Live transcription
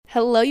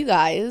Hello, you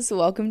guys.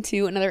 Welcome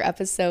to another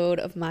episode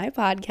of my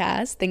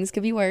podcast, Things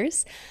Could Be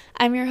Worse.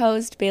 I'm your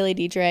host, Bailey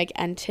Diedrich,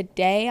 and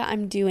today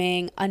I'm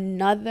doing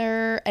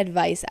another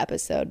advice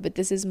episode, but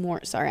this is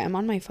more, sorry, I'm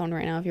on my phone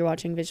right now if you're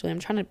watching visually.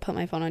 I'm trying to put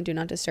my phone on Do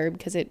Not Disturb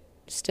because it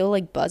still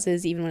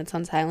buzzes even when it's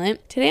on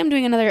silent. Today I'm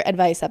doing another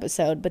advice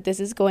episode, but this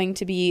is going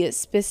to be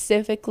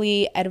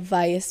specifically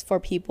advice for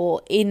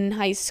people in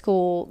high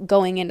school,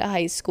 going into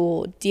high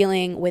school,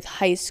 dealing with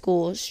high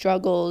school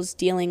struggles,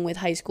 dealing with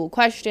high school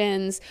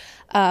questions.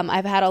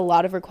 I've had a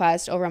lot of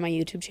requests over on my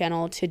YouTube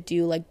channel to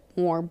do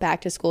more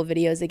back to school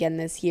videos again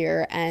this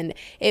year, and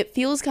it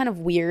feels kind of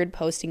weird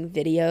posting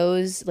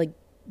videos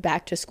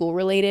back to school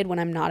related when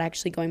I'm not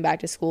actually going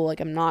back to school.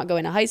 I'm not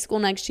going to high school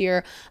next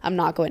year. I'm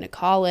not going to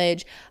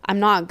college. I'm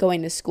not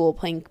going to school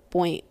point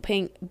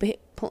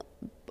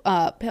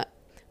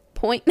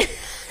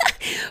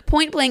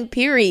blank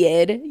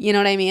period. You know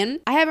what I mean?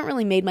 I haven't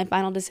really made my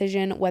final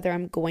decision whether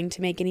I'm going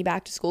to make any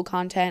back to school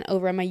content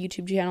over on my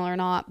YouTube channel or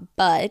not.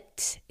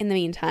 But in the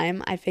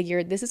meantime, I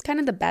figured this is kind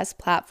of the best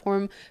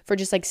platform for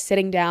just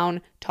sitting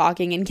down,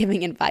 talking and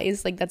giving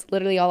advice. That's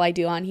literally all I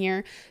do on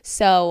here.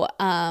 So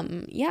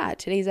yeah,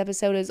 today's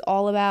episode is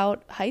all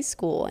about high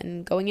school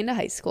and going into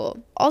high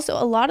school. Also,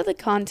 a lot of the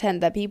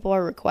content that people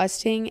are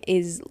requesting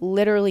is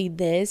literally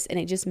this, and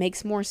it just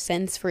makes more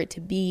sense for it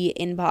to be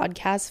in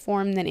podcast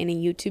form than in a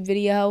YouTube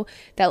video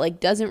that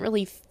doesn't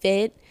really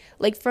fit.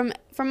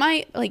 From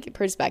my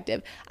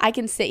perspective, I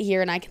can sit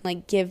here and I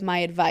can give my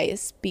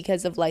advice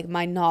because of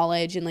my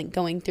knowledge and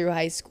going through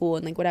high school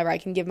and whatever. I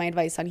can give my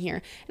advice on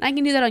here, and I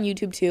can do that on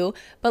YouTube too.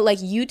 But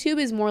YouTube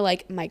is more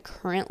my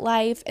current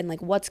life and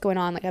what's going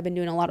on. I've been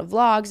doing a lot of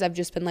vlogs. I've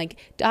just been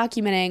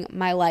documenting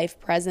my life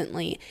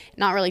presently,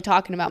 not really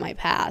talking about my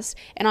past.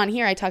 And on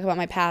here I talk about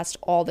my past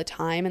all the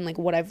time and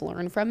what I've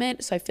learned from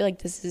it. So I feel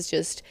this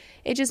is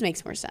it just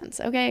makes more sense.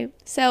 Okay,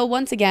 so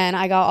once again,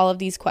 I got all of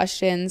these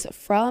questions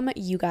from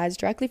you guys,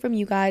 directly from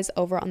you guys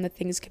over on the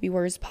Things Could Be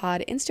Worse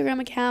pod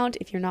Instagram account.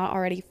 If you're not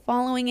already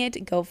following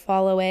it, go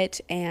follow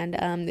it.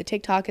 And the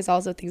TikTok is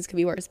also Things Could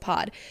Be Worse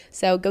pod.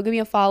 So go give me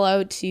a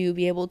follow to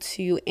be able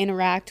to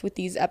interact with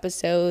these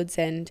episodes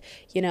and,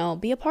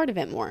 be a part of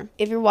it more.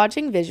 If you're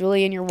watching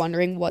visually and you're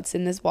wondering what's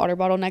in this water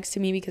bottle next to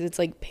me because it's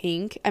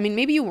pink, I mean,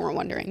 maybe you weren't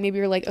wondering. Maybe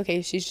you're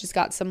okay, she's just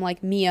got some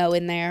Mio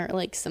in there,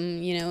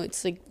 some,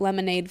 it's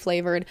lemonade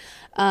flavored.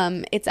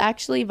 It's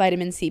actually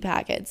vitamin C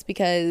packets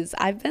because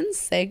I've been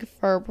sick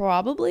for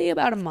probably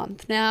about a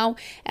month now,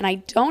 and I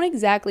don't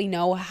exactly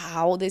know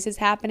how this is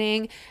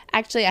happening.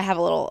 Actually, I have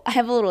a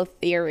little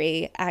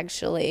theory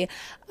actually.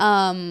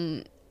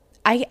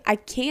 I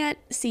can't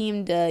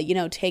seem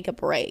to, take a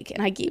break,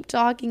 and I keep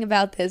talking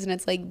about this, and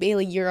it's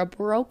Bailey, you're a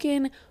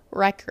broken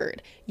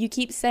record. You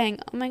keep saying,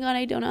 oh my God,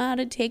 I don't know how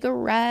to take a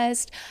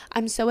rest.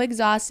 I'm so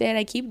exhausted.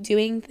 I keep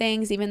doing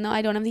things even though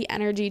I don't have the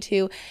energy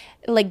to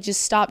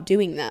just stop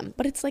doing them.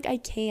 But it's I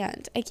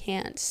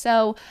can't.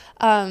 So,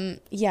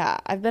 yeah,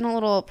 I've been a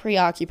little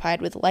preoccupied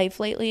with life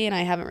lately, and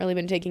I haven't really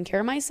been taking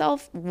care of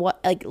myself,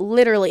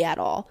 literally at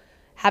all.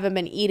 Haven't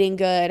been eating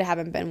good,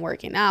 haven't been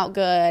working out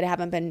good,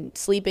 haven't been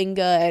sleeping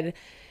good,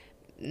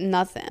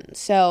 nothing.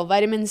 So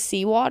vitamin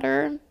C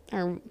water,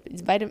 or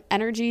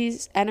energy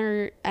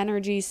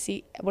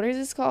C, what is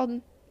this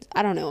called?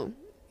 I don't know.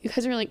 You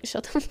guys are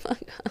shut the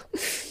fuck up.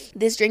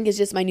 This drink is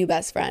just my new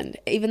best friend.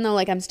 Even though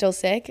I'm still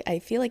sick, I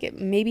feel it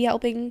may be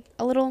helping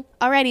a little.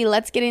 Alrighty,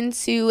 let's get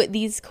into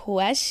these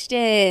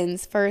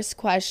questions. First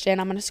question,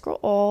 I'm going to scroll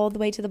all the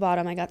way to the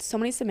bottom. I got so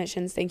many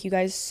submissions. Thank you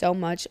guys so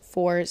much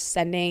for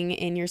sending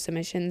in your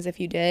submissions if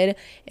you did.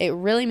 It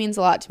really means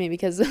a lot to me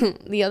because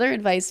the other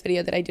advice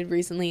video that I did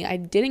recently, I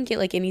didn't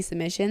get any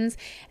submissions,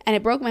 and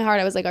it broke my heart.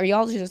 I was are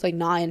y'all just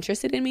not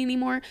interested in me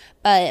anymore?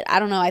 But I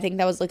don't know. I think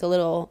that was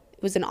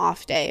it was an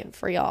off day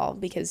for y'all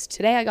because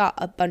today I got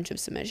a bunch of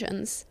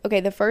submissions. Okay,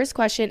 the first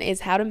question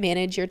is how to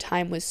manage your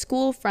time with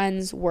school,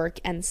 friends,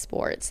 work, and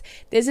sports.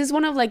 This is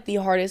one of the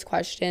hardest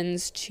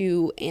questions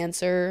to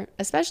answer,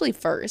 especially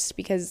first,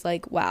 because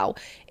wow,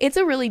 it's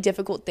a really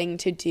difficult thing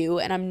to do,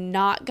 and I'm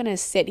not gonna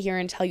sit here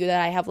and tell you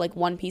that I have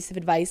one piece of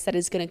advice that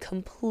is gonna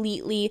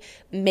completely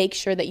make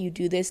sure that you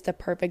do this the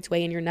perfect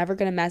way and you're never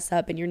gonna mess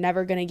up and you're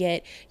never gonna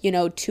get,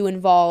 too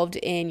involved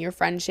in your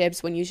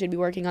friendships when you should be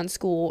working on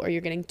school, or you're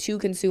getting too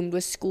consumed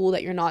with school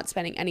that you're not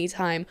spending any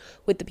time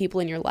with the people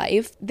in your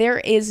life. There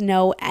is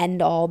no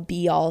end-all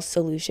be-all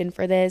solution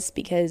for this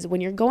because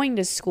when you're going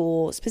to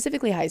school,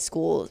 specifically high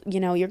school,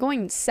 you're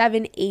going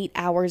 7-8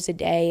 hours a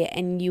day,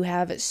 and you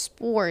have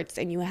sports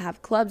and you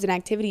have clubs and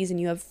activities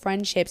and you have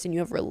friendships and you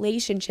have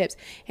relationships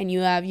and you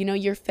have,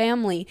 your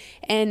family,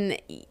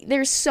 and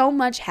there's so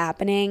much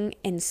happening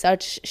in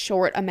such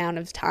short amount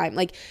of time.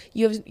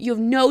 You have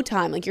no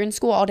time. You're in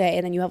school all day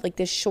and then you have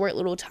this short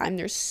little time.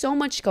 There's so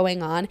much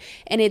going on,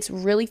 and it's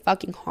really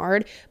fucking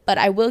hard. But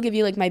I will give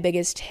you my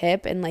biggest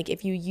tip, and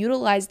if you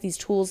utilize these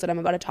tools that I'm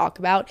about to talk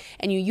about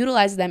and you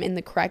utilize them in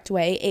the correct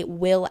way, it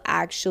will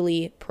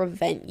actually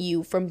prevent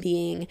you from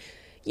being,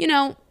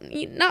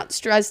 not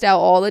stressed out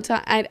all the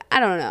time. I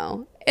don't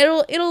know.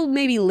 it'll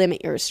maybe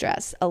limit your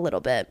stress a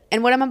little bit.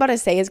 And what I'm about to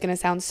say is going to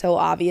sound so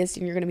obvious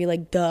and you're going to be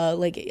like, duh,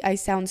 like I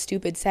sound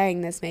stupid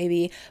saying this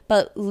maybe,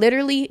 but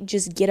literally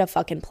just get a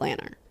fucking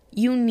planner.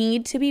 You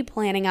need to be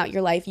planning out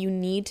your life. You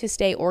need to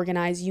stay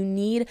organized. You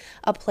need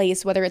a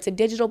place, whether it's a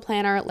digital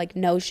planner like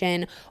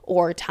Notion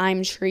or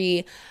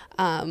TimeTree,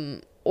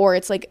 or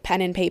it's like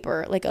pen and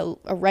paper, like a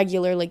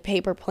regular like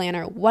paper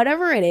planner,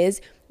 whatever it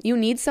is. You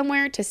need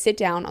somewhere to sit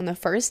down on the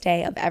first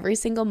day of every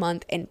single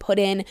month and put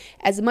in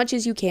as much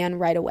as you can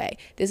right away.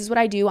 This is what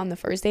I do on the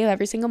first day of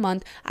every single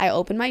month. I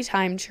open my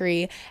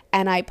TimeTree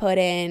and I put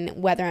in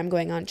whether I'm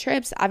going on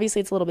trips. Obviously,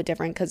 it's a little bit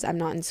different because I'm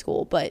not in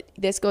school, but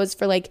this goes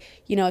for like,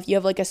 you know, if you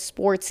have like a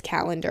sports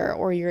calendar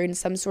or you're in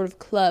some sort of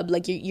club,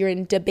 like you're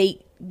in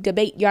debate,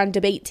 you're on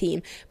debate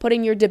team. Put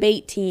in your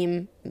debate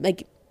team,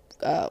 like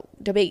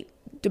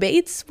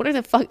debates? What are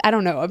the fuck? I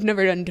don't know. I've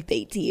never done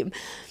debate team.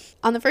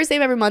 On the first day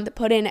of every month,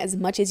 put in as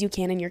much as you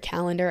can in your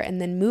calendar, and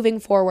then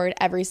moving forward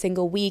every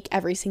single week,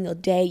 every single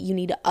day, you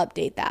need to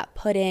update that.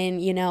 Put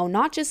in, you know,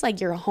 not just like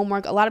your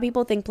homework. A lot of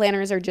people think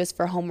planners are just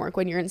for homework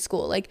when you're in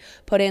school. Like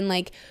put in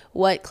like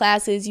what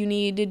classes you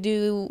need to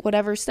do,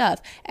 whatever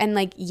stuff. And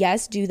like,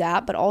 yes, do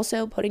that, but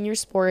also put in your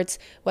sports,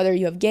 whether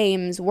you have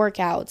games,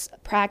 workouts,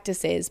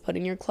 practices, put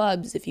in your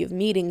clubs, if you have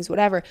meetings,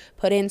 whatever.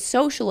 Put in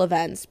social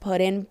events, put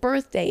in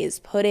birthdays,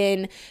 put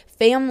in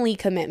family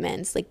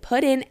commitments, like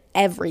put in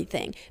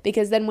everything,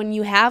 because then when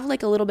you have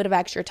like a little bit of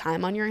extra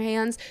time on your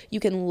hands, you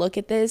can look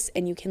at this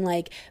and you can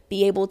like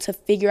be able to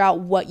figure out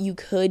what you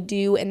could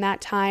do in that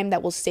time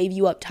that will save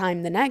you up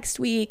time the next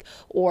week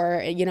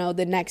or, you know,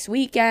 the next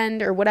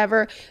weekend or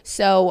whatever.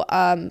 So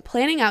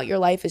planning out your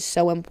life is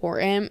so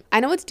important.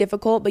 I know it's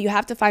difficult, but you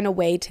have to find a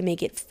way to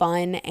make it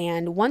fun.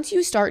 And once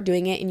you start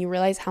doing it and you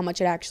realize how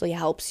much it actually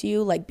helps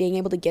you, like being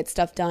able to get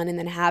stuff done and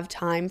then have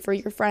time for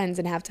your friends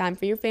and have time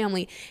for your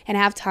family and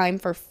have time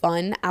for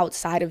fun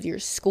outside of your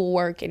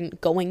schoolwork and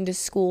going to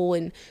school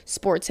and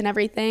sports and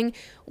everything,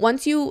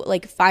 once you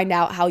like find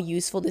out how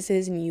useful this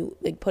is and you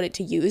like put it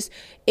to use,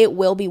 it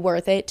will be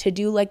worth it to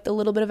do like the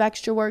little bit of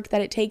extra work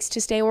that it takes to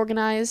stay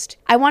organized.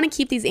 I want to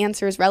keep these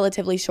answers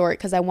relatively short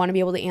because I want to be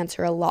able to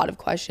answer a lot of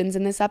questions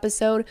in this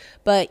episode.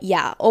 But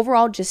yeah,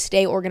 overall, just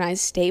stay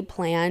organized, stay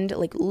planned,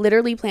 like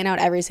literally plan out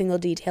every single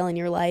detail in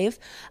your life.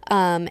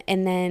 And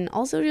then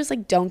also just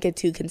like don't get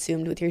too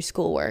consumed with your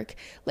schoolwork.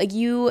 Like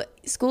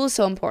school is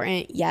so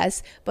important,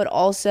 yes, but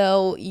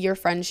also your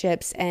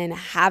friendships and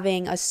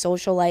having a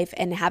social life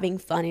and having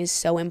fun is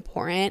so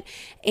important.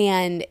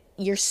 And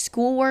your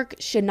schoolwork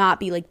should not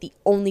be like the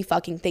only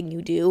fucking thing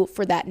you do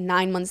for that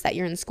 9 months that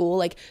you're in school.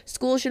 Like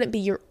school shouldn't be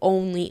your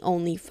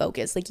only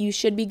focus. Like you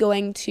should be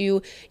going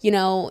to, you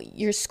know,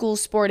 your school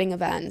sporting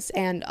events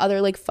and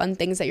other like fun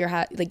things that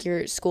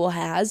your school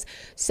has.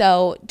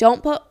 So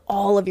don't put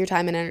all of your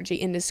time and energy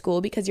into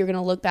school because you're going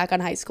to look back on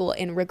high school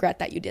and regret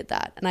that you did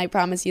that. And I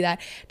promise you that.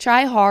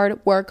 Try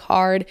hard, work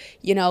hard,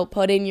 you know,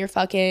 put in your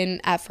fucking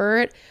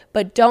effort,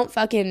 but don't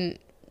fucking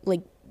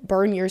like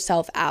burn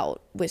yourself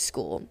out with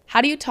school.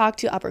 How do you talk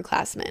to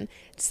upperclassmen?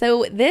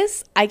 So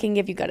this, I can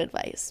give you good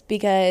advice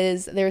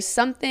because there's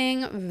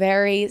something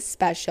very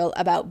special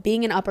about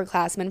being an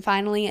upperclassman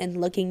finally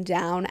and looking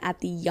down at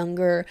the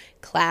younger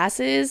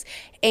classes.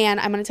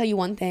 And I'm going to tell you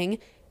one thing.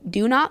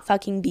 Do not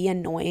fucking be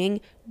annoying.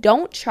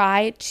 Don't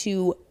try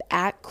to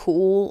act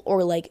cool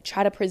or like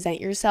try to present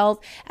yourself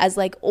as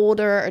like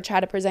older or try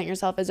to present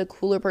yourself as a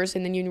cooler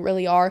person than you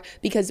really are,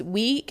 because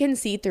we can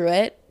see through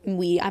it.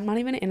 I'm not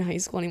even in high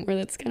school anymore.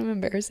 That's kind of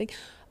embarrassing.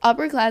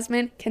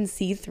 Upperclassmen can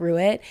see through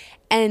it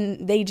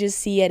and they just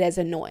see it as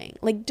annoying.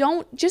 Like,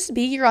 don't just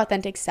be your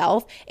authentic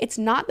self. It's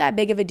not that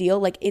big of a deal.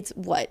 Like, it's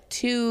what,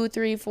 2,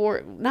 3,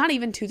 4, not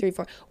even 2, 3,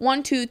 4,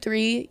 1, 2,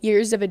 3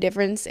 years of a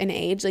difference in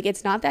age. Like,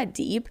 it's not that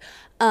deep.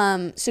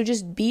 So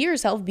just be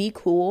yourself, be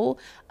cool,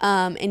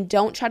 and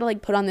don't try to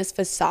like put on this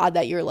facade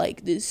that you're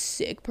like this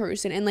sick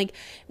person. And like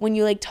when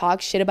you like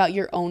talk shit about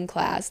your own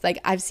class, like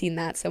I've seen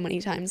that so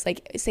many times.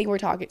 Like say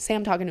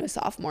I'm talking to a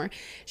sophomore,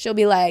 she'll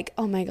be like,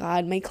 oh my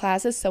God, my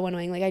class is so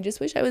annoying. Like I just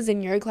wish I was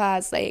in your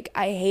class. Like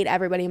I hate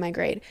everybody in my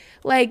grade.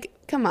 Like,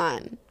 come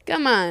on.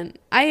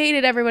 I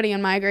hated everybody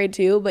in my grade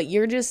too, but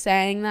you're just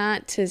saying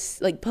that to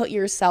like put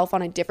yourself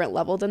on a different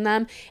level than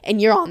them, and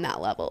you're on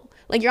that level.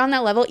 Like you're on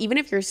that level, even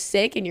if you're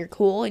sick and you're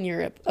cool and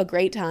you're a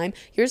great time,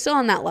 you're still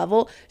on that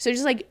level. So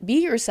just like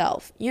be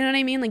yourself. You know what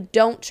I mean? Like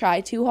don't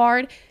try too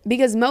hard,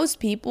 because most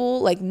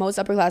people, like most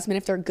upperclassmen,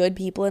 if they're good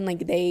people and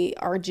like they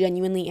are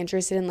genuinely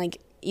interested in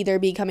like either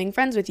becoming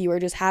friends with you or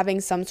just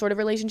having some sort of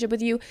relationship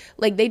with you,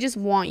 like they just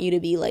want you to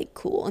be like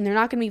cool, and they're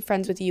not going to be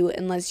friends with you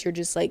unless you're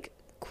just like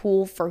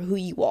cool for who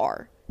you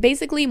are.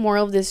 Basically,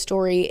 moral of this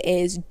story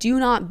is do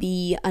not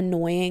be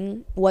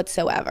annoying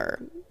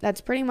whatsoever.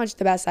 That's pretty much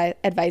the best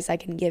advice I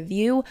can give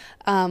you.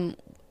 You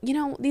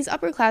know, these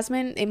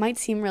upperclassmen, it might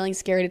seem really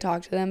scary to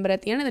talk to them, but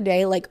at the end of the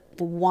day, like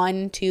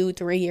 1, 2,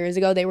 3 years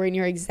ago, they were in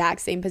your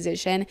exact same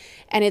position,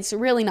 and it's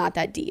really not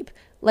that deep.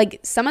 Like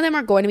some of them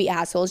are going to be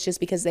assholes just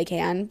because they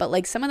can, but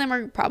like some of them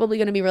are probably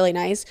going to be really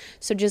nice.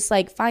 So just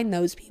like find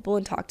those people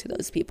and talk to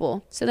those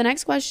people. So the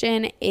next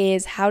question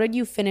is, how did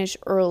you finish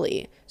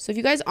early? So if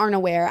you guys aren't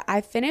aware,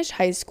 I finished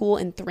high school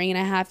in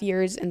 3.5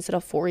 years instead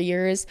of 4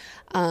 years.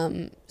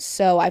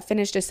 So I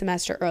finished a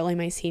semester early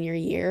my senior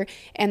year.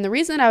 And the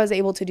reason that I was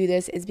able to do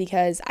this is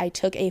because I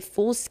took a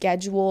full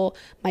schedule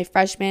my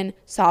freshman,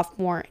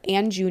 sophomore,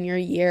 and junior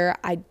year.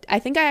 I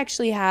think I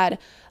actually had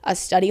a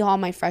study hall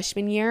my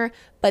freshman year,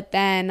 but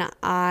then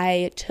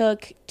I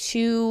took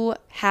 2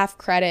 half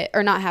credit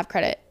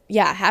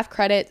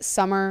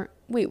summer.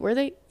 Wait, were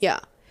they?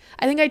 Yeah.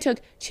 I think I took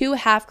 2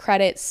 half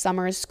credit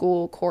summer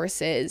school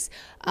courses,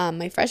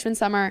 my freshman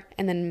summer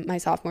and then my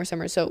sophomore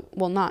summer. So,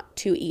 well, not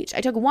 2 each.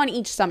 I took 1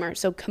 each summer,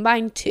 so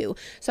combined 2.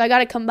 So I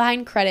got a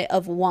combined credit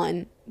of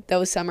 1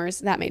 those summers.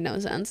 That made no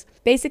sense.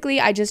 Basically,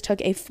 I just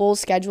took a full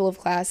schedule of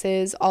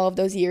classes all of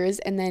those years,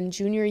 and then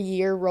junior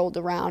year rolled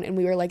around and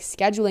we were like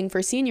scheduling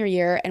for senior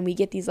year, and we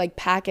get these like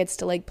packets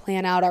to like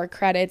plan out our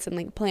credits and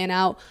like plan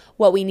out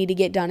what we need to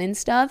get done and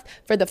stuff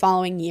for the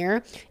following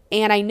year.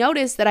 And I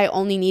noticed that I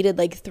only needed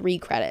like 3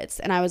 credits,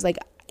 and I was like,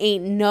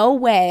 ain't no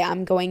way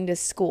I'm going to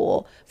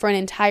school for an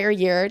entire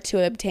year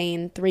to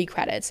obtain 3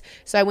 credits.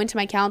 So I went to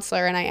my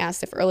counselor and I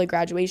asked if early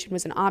graduation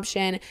was an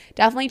option.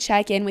 Definitely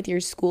check in with your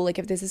school. Like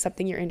if this is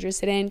something you're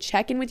interested in,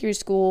 check in with your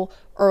school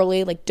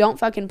early. Like don't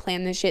fucking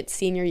plan this shit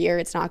senior year.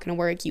 It's not going to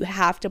work. You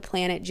have to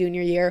plan it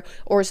junior year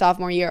or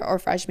sophomore year or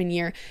freshman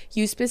year.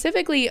 You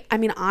specifically, I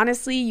mean,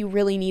 honestly, you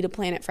really need to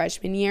plan it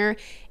freshman year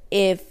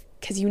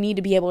because you need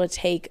to be able to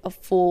take a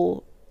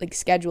full like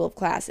schedule of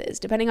classes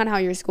depending on how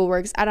your school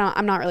works.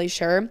 I'm not really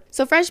sure.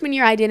 So freshman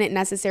year I didn't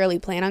necessarily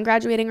plan on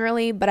graduating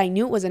early, but I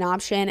knew it was an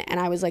option, and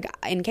I was like,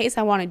 in case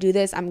I want to do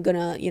this, I'm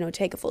gonna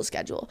take a full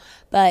schedule.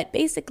 But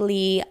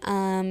basically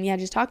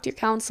just talk to your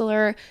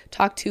counselor,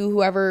 talk to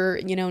whoever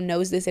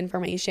knows this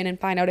information, and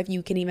find out if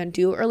you can even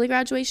do early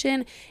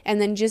graduation, and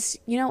then just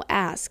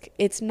ask.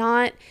 It's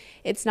not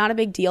a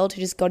big deal to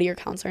just go to your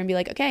counselor and be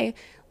like, okay,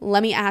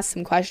 let me ask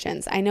some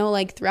questions. I know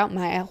like throughout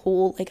my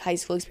whole like high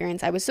school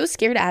experience, I was so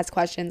scared to ask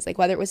questions, like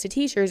whether it was to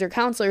teachers or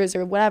counselors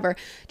or whatever.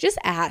 Just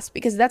ask,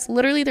 because that's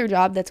literally their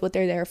job. That's what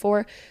they're there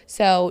for.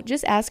 So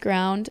just ask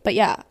around. But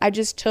yeah, I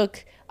just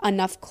took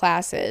enough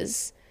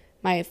classes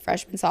my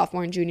freshman,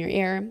 sophomore, and junior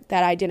year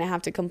that I didn't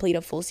have to complete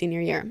a full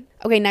senior year.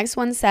 Okay, next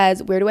one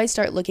says, where do I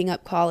start looking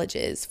up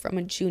colleges from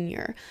a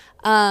junior?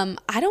 I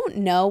don't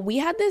know. We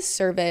had this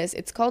service.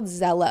 It's called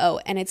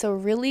Zello, and it's a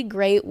really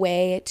great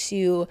way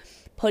to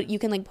you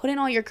can like put in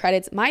all your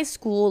credits. My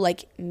school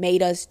like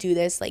made us do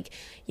this like,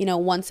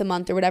 once a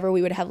month or whatever.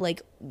 We would have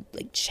like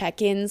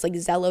check-ins, like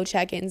Zello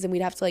check-ins, and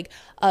we'd have to like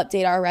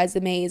update our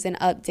resumes and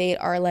update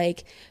our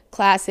like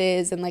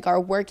classes and like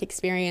our work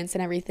experience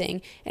and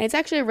everything. And it's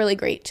actually a really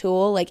great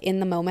tool. Like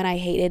in the moment I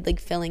hated like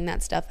filling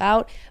that stuff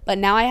out, but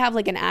now I have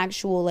like an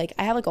actual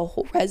I have like a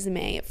whole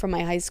resume from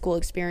my high school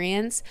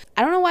experience.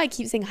 I don't know why I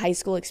keep saying high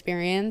school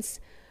experience.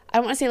 I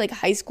don't want to say like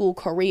high school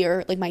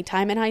career, like my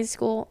time in high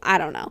school. I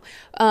don't know.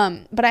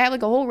 But I have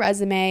like a whole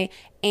resume,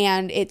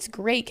 and it's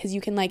great because you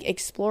can like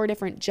explore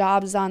different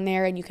jobs on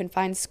there, and you can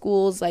find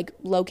schools like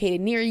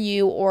located near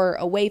you or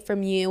away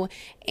from you.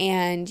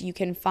 And you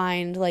can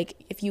find like,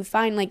 if you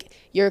find like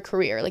your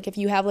career, like if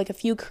you have like a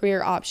few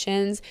career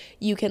options,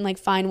 you can like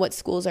find what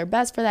schools are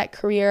best for that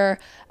career.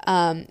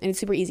 And it's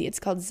super easy. It's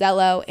called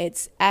Zello.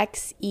 It's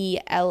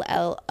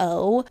Xello.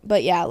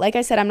 But yeah, like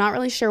I said, I'm not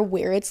really sure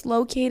where it's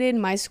located.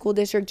 My school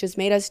district just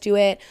made us do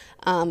it.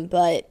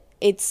 But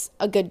it's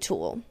a good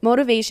tool.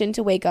 Motivation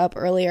to wake up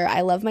earlier.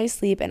 I love my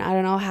sleep, and I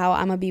don't know how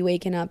I'm gonna be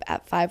waking up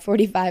at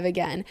 5:45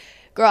 again.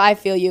 Girl, I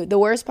feel you. The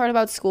worst part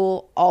about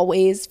school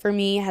always for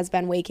me has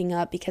been waking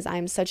up, because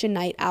I'm such a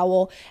night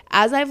owl.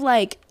 As I've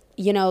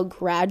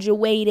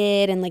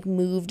graduated and like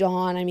moved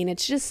on, I mean,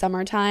 it's just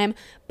summertime,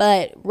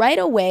 but right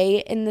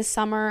away in the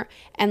summer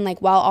and like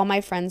while all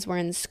my friends were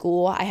in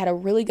school, I had a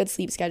really good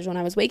sleep schedule, and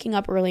I was waking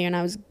up earlier, and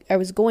I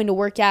was going to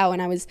work out,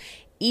 and I was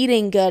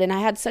eating good, and I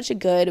had such a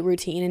good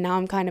routine. And now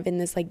I'm kind of in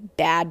this like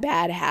bad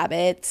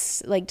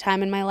habits like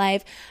time in my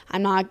life.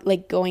 I'm not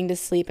like going to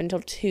sleep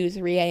until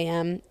 2-3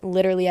 a.m.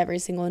 literally every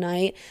single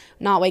night,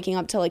 not waking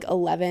up till like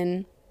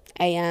 11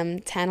 a.m.,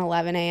 10,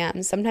 11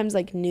 a.m., sometimes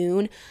like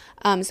noon.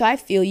 So I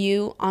feel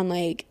you on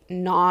like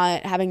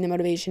not having the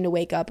motivation to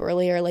wake up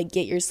earlier, like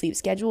get your sleep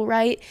schedule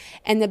right.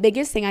 And the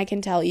biggest thing I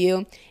can tell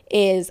you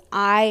is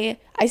I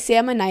say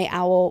I'm a night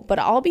owl, but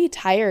I'll be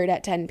tired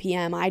at 10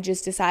 p.m. I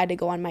just decide to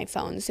go on my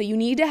phone. So you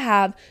need to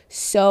have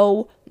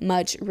so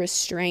much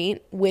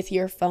restraint with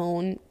your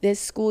phone this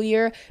school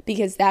year,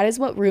 because that is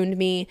what ruined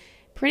me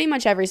pretty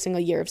much every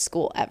single year of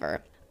school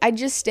ever. I'd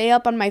just stay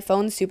up on my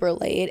phone super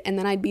late, and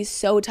then I'd be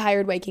so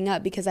tired waking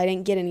up because I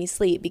didn't get any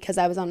sleep because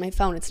I was on my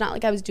phone. It's not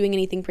like I was doing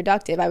anything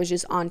productive. I was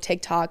just on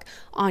TikTok,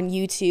 on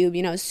YouTube,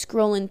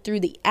 scrolling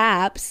through the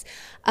apps.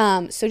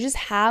 So just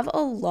have a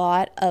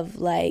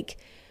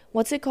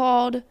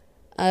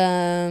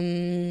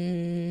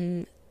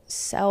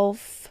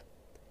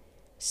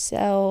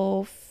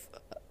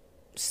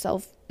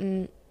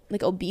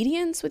like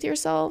obedience with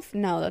yourself.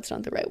 No, that's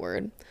not the right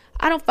word.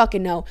 I don't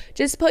fucking know.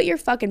 Just put your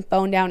fucking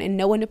phone down and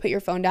know when to put your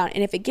phone down.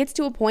 And if it gets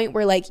to a point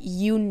where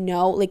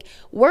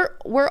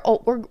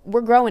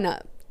we're growing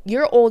up.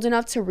 you're old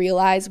enough to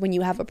realize when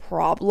you have a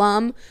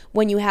problem,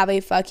 when you have a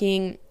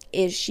fucking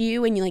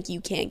issue and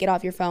you can't get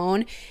off your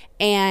phone,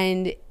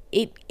 and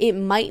it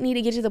might need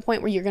to get to the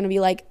point where you're going to be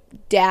like,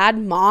 Dad,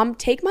 Mom,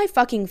 take my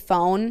fucking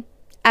phone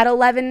at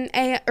 11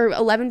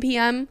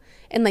 p.m.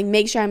 and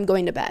make sure I'm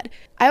going to bed.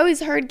 I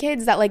always heard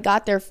kids that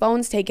got their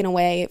phones taken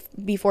away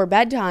before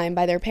bedtime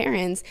by their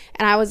parents,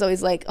 and I was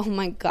always like, oh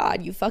my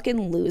God, you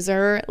fucking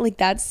loser.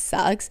 That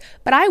sucks.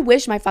 But I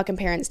wish my fucking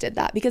parents did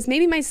that, because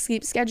maybe my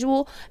sleep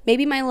schedule,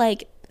 maybe my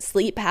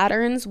sleep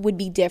patterns would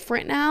be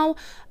different now.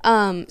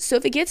 So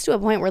if it gets to a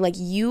point where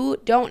you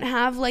don't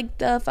have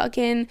the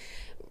fucking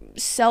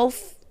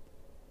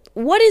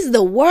what is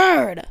the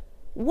word?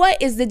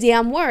 What is the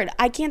damn word?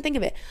 I can't think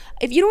of it.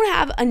 If you don't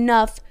have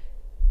enough,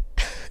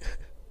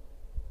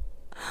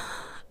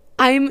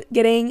 I'm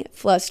getting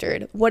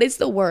flustered. What is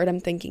the word I'm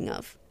thinking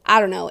of? I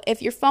don't know.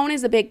 If your phone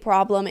is a big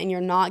problem and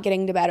you're not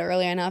getting to bed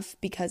early enough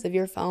because of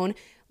your phone,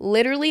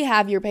 literally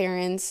have your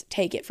parents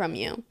take it from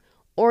you.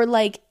 Or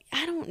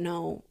I don't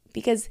know,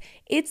 because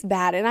it's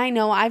bad. And I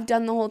know I've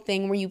done the whole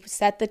thing where you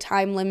set the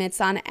time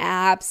limits on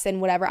apps and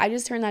whatever. I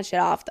just turn that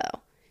shit off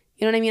though.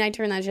 You know what I mean? I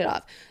turn that shit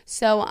off.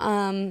 So,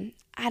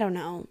 I don't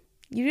know.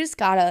 You just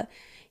gotta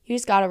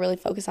really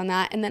focus on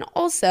that. And then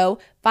also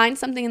find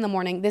something in the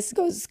morning. This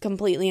goes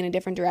completely in a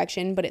different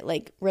direction, but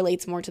it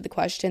relates more to the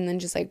question than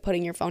just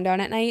putting your phone down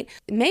at night.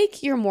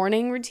 Make your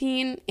morning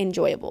routine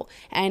enjoyable.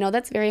 And I know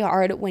that's very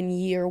hard when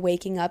you're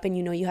waking up and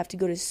you have to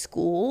go to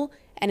school,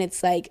 and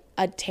it's a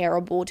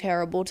terrible,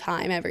 terrible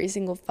time every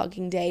single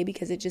fucking day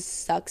because it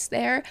just sucks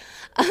there.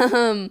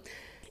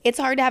 It's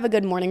hard to have a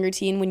good morning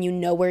routine when you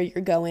know where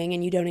you're going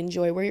and you don't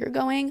enjoy where you're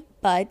going,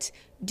 but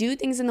do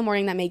things in the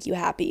morning that make you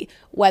happy,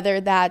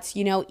 whether that's,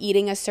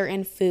 eating a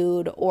certain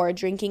food or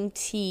drinking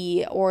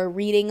tea or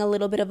reading a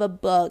little bit of a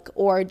book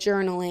or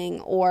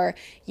journaling or,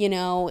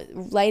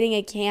 lighting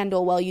a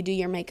candle while you do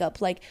your makeup.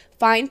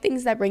 Find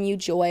things that bring you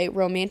joy,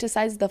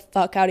 romanticize the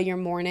fuck out of your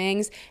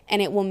mornings,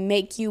 and it will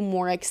make you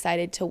more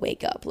excited to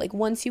wake up.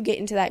 Once you get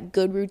into that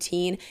good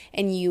routine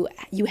and you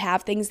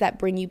have things that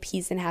bring you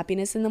peace and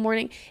happiness in the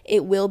morning,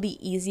 it will be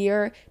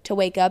easier to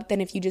wake up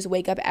than if you just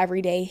wake up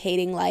every day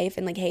hating life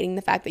and hating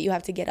the fact that you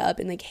have to get up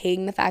and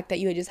hating the fact that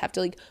you just have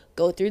to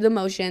go through the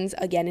motions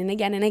again and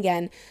again and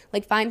again.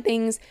 Find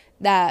things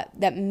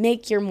that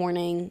make your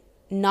morning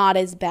not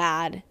as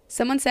bad.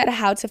 Someone said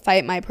how to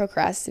fight my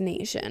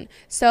procrastination.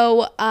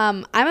 So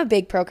I'm a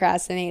big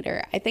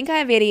procrastinator. I think I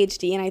have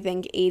ADHD, and I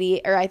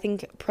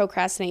think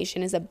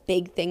procrastination is a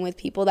big thing with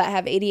people that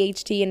have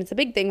ADHD, and it's a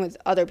big thing with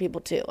other people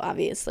too,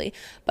 obviously.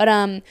 But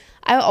I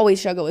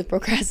always struggle with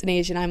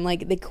procrastination. I'm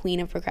the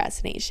queen of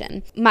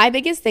procrastination. My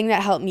biggest thing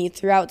that helped me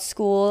throughout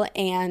school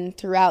and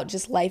throughout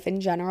just life in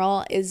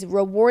general is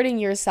rewarding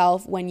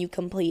yourself when you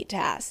complete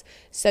tasks.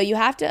 So you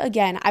have to,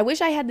 again, I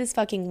wish I had this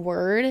fucking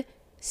word,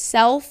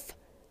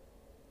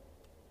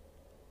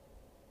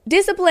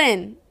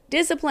 discipline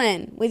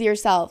with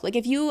yourself.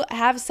 If you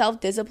have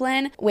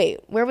self-discipline,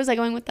 wait, where was I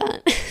going with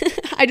that?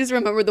 I just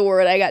remembered the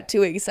word. I got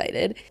too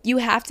excited. You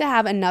have to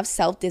have enough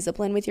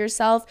self-discipline with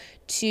yourself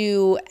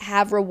to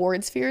have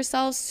rewards for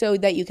yourself so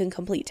that you can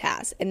complete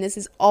tasks. And this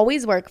has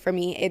always worked for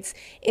me. It's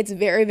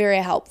very, very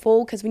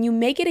helpful, because when you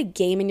make it a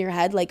game in your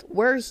head,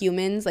 we're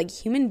humans,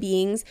 human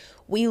beings,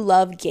 we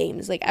love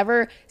games.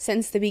 Ever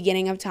since the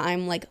beginning of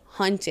time,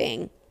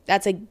 hunting,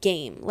 that's a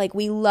game.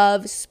 We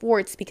love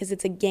sports because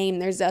it's a game.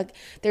 There's a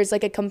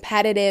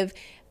competitive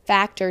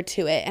factor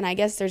to it. And I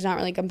guess there's not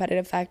really a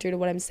competitive factor to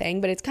what I'm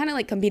saying, but it's kind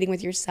of competing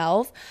with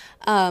yourself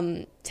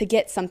to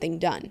get something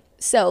done.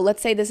 So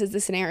let's say this is the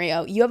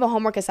scenario. You have a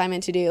homework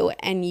assignment to do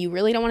and you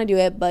really don't want to do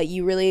it, but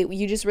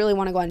you just really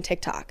want to go on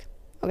TikTok.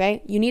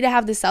 Okay, you need to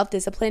have the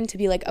self-discipline to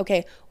be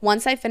okay,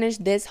 once I finish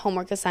this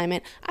homework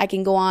assignment, I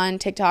can go on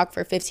TikTok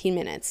for 15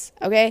 minutes,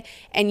 okay?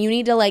 And you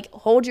need to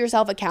hold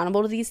yourself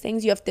accountable to these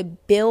things. You have to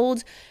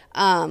build,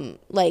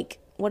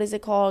 what is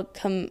it called?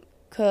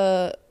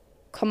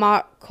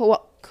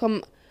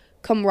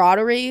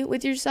 Camaraderie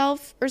with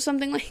yourself or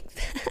something like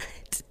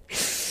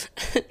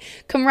that.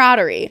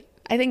 Camaraderie.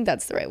 I think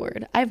that's the right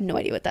word. I have no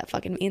idea what that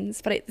fucking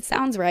means, but it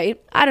sounds right.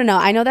 I don't know.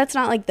 I know that's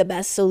not the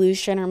best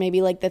solution or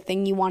maybe the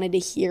thing you wanted to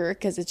hear,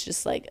 because it's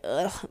just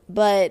ugh,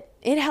 but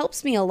it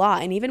helps me a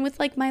lot. And even with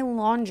my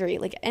laundry,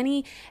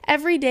 any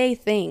everyday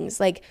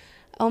things,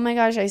 oh my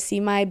gosh, I see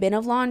my bin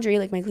of laundry,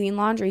 my clean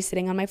laundry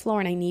sitting on my floor,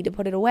 and I need to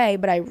put it away,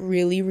 but I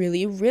really,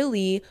 really,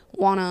 really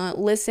want to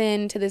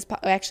listen to this.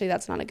 Actually,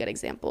 that's not a good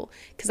example,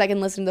 because I can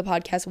listen to the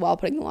podcast while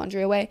putting the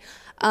laundry away.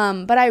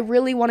 But I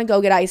really want to go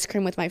get ice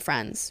cream with my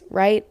friends,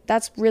 right?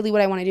 That's really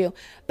what I want to do.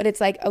 But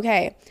it's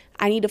okay,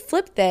 I need to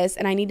flip this,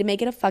 and I need to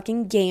make it a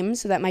fucking game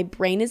so that my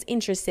brain is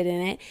interested in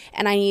it,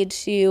 and I need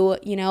to,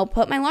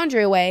 put my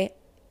laundry away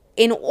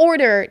in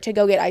order to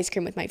go get ice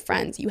cream with my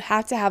friends. You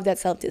have to have that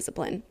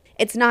self-discipline.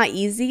 It's not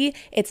easy,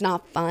 it's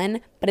not fun,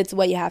 but it's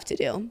what you have to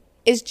do.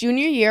 Is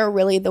junior year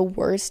really the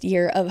worst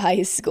year of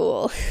high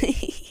school?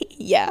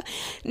 Yeah.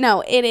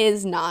 No, it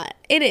is not.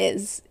 It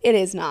is. It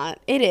is not.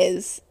 It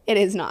is. It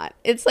is not.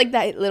 It's like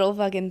that little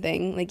fucking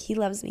thing. Like, he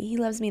loves me. He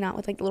loves me not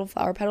with like the little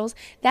flower petals.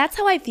 That's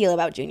how I feel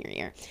about junior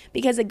year.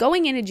 Because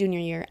going into junior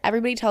year,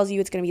 everybody tells you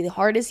it's going to be the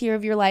hardest year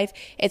of your life.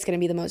 It's going to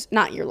be the most,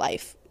 not your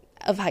life,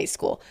 of high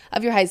school,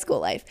 of your high school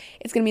life.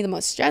 It's going to be the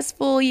most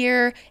stressful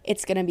year.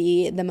 It's going to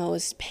be the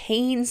most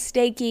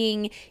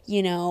painstaking,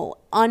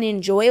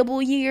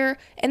 unenjoyable year.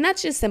 And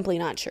that's just simply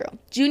not true.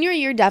 Junior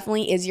year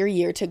definitely is your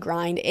year to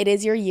grind. It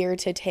is your year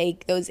to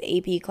take those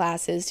AP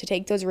classes, to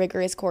take those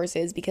rigorous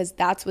courses, because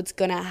that's what's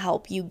going to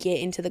help you get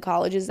into the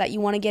colleges that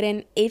you want to get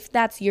in, if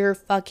that's your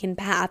fucking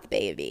path,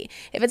 baby.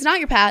 If it's not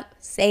your path,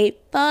 say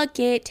fuck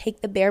it.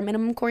 Take the bare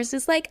minimum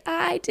courses like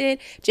I did.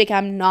 Jake,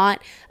 I'm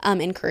not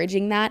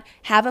encouraging that.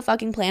 Have a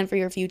fucking plan for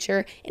your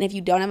future. And if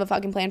you don't have a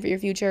fucking plan for your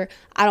future,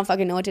 I don't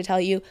fucking know what to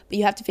tell you, but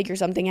you have to figure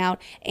something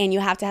out, and you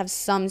have to have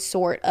some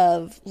sort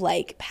of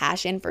like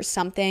passion for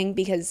something,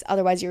 because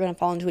otherwise you're going to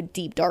fall into a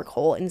deep dark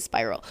hole and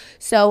spiral.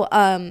 So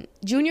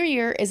junior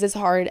year is as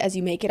hard as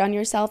you make it on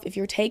yourself. If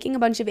you're taking a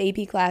bunch of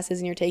AP classes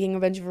and you're taking a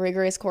bunch of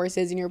rigorous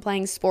courses and you're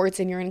playing sports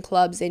and you're in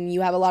clubs and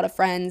you have a lot of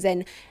friends,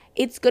 and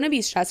it's going to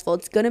be stressful.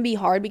 It's going to be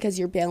hard because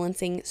you're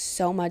balancing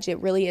so much. It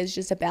really is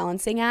just a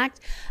balancing act.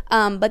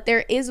 But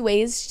there is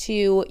ways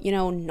to,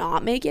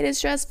 not make it as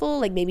stressful.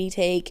 Like maybe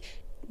take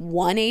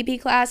 1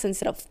 AP class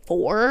instead of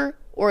 4,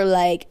 or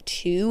like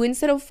 2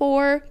 instead of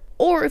 4.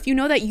 Or if you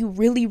know that you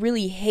really,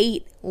 really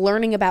hate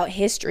learning about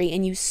history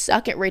and you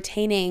suck at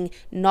retaining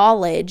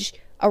knowledge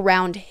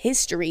around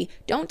history,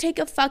 don't take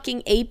a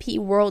fucking AP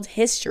World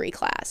History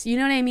class. You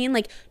know what I mean?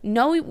 Like,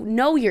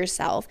 know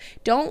yourself.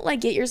 Don't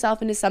like get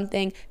yourself into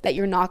something that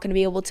you're not going to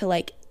be able to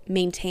like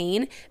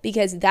maintain,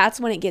 because that's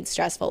when it gets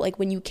stressful, like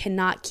when you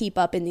cannot keep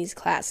up in these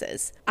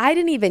classes. I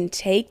didn't even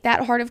take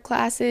that hard of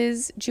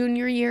classes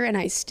junior year, and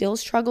I still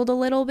struggled a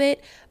little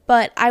bit,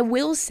 but I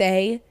will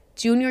say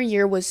junior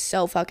year was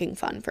so fucking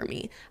fun for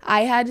me.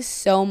 I had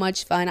so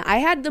much fun. I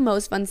had the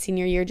most fun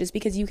senior year just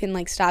because you can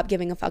like stop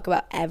giving a fuck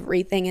about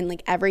everything, and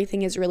like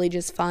everything is really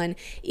just fun.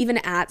 Even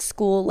at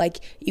school,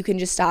 like you can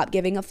just stop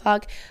giving a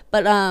fuck.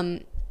 But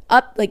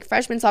up like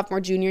freshman,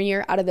 sophomore, junior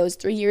year, out of those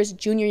 3 years,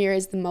 junior year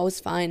is the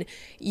most fun.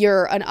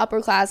 You're an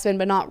upperclassman,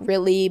 but not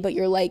really, but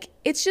you're like,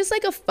 it's just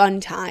like a fun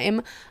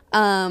time.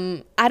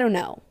 I don't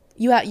know.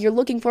 You're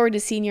looking forward to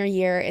senior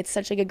year. It's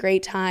such like a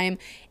great time.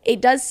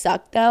 It does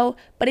suck though,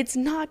 but it's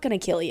not going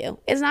to kill you.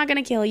 It's not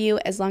going to kill you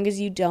as long as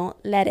you don't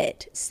let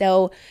it.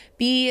 So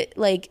be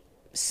like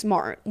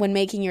smart when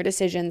making your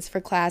decisions for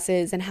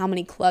classes and how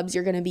many clubs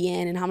you're going to be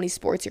in and how many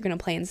sports you're going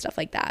to play and stuff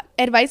like that.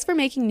 Advice for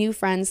making new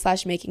friends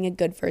 / making a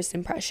good first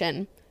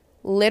impression.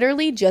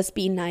 Literally just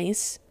be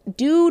nice.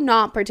 Do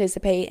not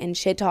participate in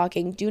shit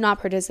talking. Do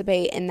not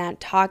participate in that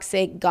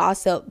toxic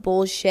gossip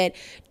bullshit.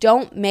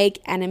 Don't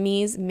make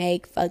enemies,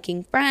 make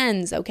fucking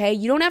friends, okay?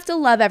 You don't have to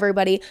love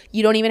everybody.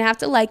 You don't even have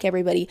to like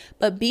everybody,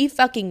 but be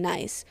fucking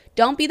nice.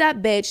 Don't be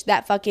that bitch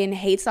that fucking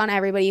hates on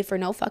everybody for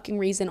no fucking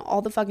reason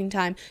all the fucking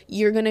time.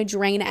 You're gonna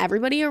drain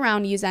everybody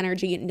around you's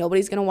energy.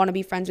 Nobody's gonna want to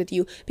be friends with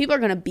you. People are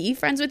gonna be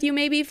friends with you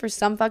maybe for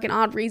some fucking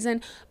odd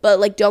reason, but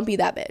like don't be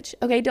that bitch,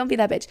 okay? Don't be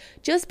that bitch.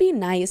 Just be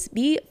nice,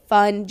 be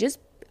fun, just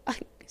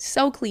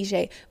so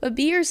cliche, but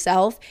be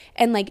yourself,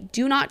 and like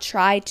do not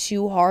try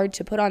too hard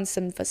to put on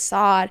some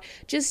facade.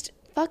 Just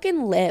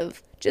fucking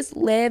live. Just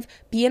live,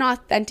 be an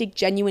authentic,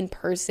 genuine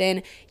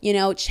person,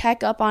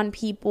 check up on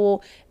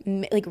people,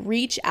 like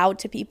reach out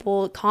to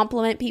people,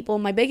 compliment people.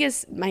 My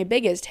biggest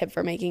tip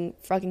for making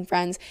fucking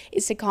friends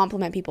is to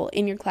compliment people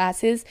in your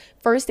classes.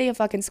 First day of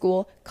fucking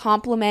school,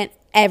 compliment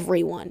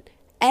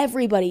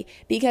everybody,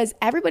 because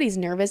everybody's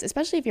nervous,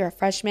 especially if you're a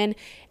freshman.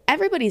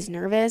 Everybody's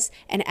nervous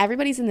and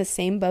everybody's in the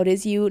same boat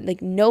as you.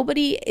 Like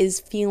nobody is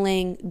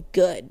feeling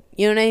good.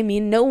 You know what I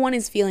mean? No one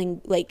is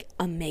feeling like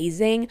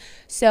amazing.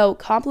 So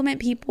compliment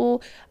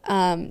people,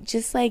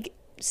 just like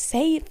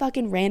say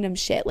fucking random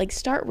shit, like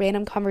start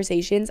random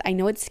conversations. I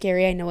know it's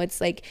scary. I know it's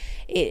like,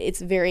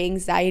 it's very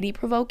anxiety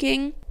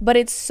provoking, but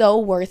it's so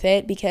worth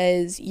it,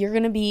 because you're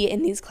going to be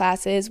in these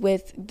classes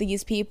with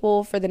these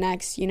people for the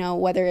next,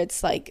 whether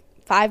it's like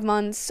 5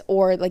 months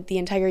or like the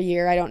entire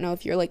year. I don't know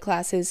if your like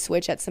classes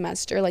switch at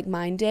semester like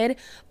mine did,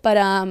 but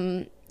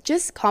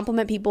just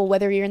compliment people,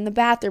 whether you're in the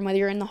bathroom, whether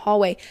you're in the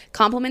hallway.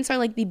 Compliments are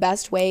like the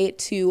best way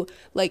to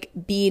like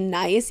be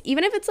nice,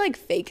 even if it's like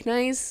fake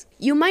nice.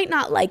 You might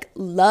not like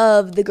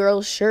love the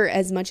girl's shirt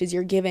as much as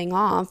you're giving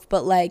off,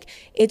 but like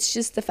it's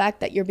just the fact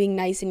that you're being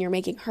nice and you're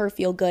making her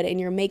feel good and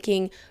you're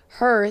making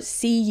her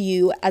see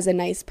you as a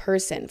nice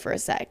person for a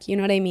sec. You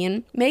know what I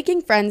mean?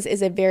 Making friends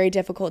is a very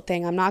difficult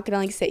thing. I'm not gonna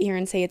like sit here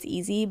and say it's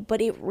easy,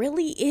 but it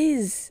really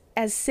is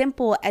as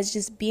simple as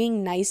just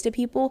being nice to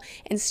people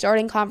and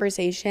starting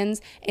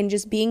conversations and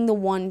just being the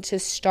one to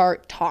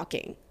start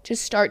talking.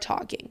 Just start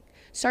talking.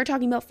 Start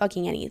talking about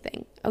fucking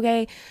anything,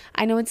 okay?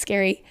 I know it's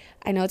scary.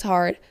 I know it's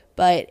hard,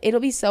 but it'll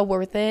be so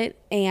worth it.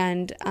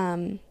 And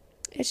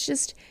it's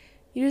just,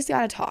 you just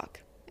gotta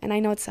talk. And I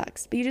know it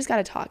sucks, but you just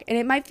gotta talk. And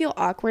it might feel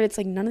awkward. It's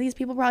like none of these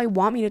people probably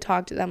want me to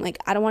talk to them. Like,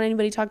 I don't want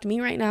anybody to talk to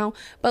me right now.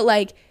 But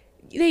like,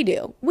 They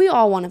do. We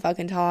all want to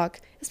fucking talk,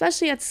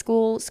 especially at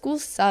school. School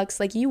sucks.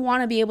 Like, you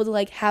want to be able to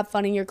like have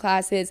fun in your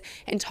classes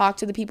and talk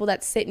to the people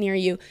that sit near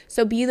you.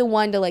 So be the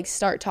one to like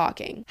start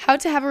talking. How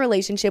to have a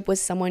relationship with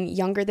someone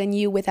younger than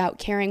you without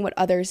caring what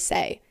others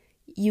say.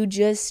 You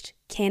just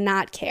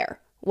cannot care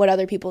what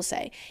other people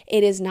say.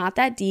 It is not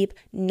that deep.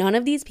 None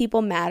of these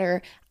people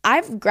matter.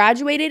 I've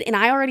graduated and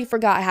I already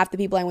forgot half the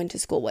people I went to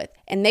school with,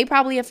 and they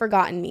probably have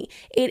forgotten me.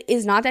 It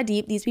is not that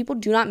deep. These people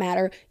do not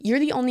matter. You're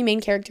the only main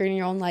character in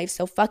your own life,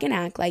 so fucking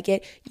act like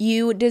it.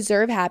 You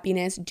deserve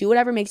happiness. Do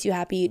whatever makes you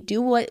happy.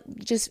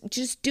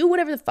 Just do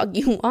whatever the fuck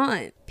you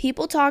want.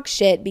 People talk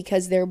shit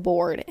because they're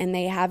bored and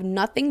they have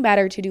nothing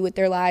better to do with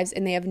their lives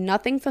and they have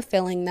nothing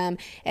fulfilling them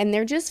and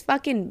they're just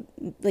fucking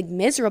like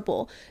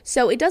miserable.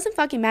 So it doesn't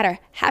fucking matter.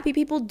 Happy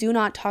people do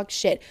not talk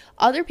shit.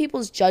 Other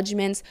people's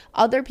judgments,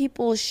 other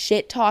people's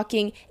shit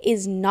talking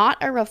is not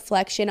a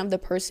reflection of the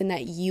person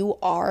that you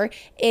are.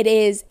 It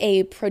is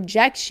a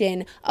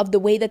projection of the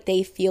way that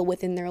they feel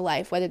within their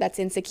life, whether that's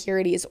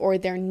insecurities or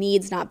their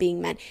needs not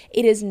being met.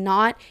 It is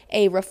not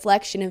a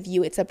reflection of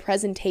you. It's a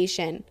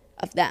presentation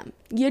of them.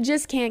 You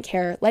just can't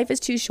care. Life is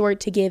too short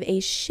to give a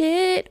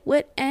shit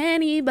what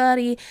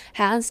anybody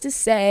has to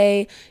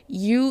say.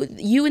 You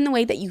in the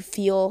way that you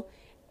feel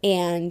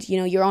and,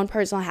 your own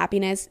personal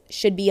happiness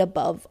should be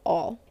above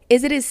all.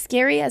 Is it as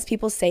scary as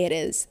people say it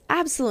is?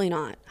 Absolutely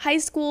not. High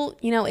school,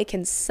 it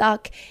can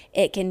suck.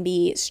 It can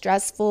be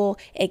stressful.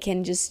 It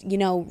can just,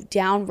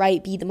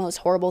 downright be the most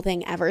horrible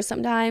thing ever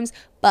sometimes.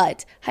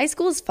 But high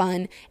school is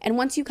fun. And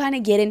once you kind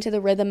of get into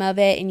the rhythm of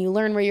it and you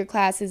learn where your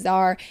classes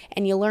are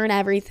and you learn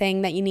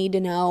everything that you need to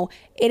know,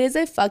 it is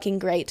a fucking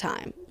great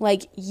time.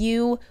 Like,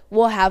 you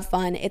will have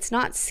fun. It's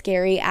not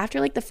scary.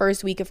 After like the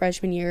first week of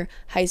freshman year,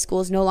 high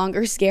school is no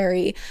longer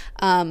scary.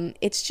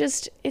 It's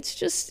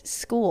just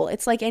school.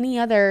 It's like any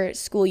other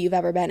school you've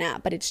ever been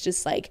at, but it's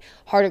just like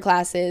harder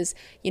classes,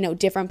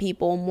 different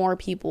people, more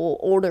people,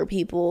 older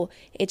people.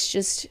 It's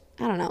just,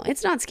 I don't know.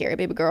 It's not scary,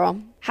 baby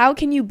girl. How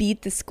can you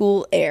beat the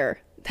school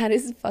air? That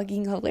is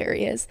fucking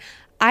hilarious.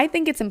 I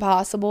think it's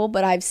impossible,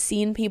 but I've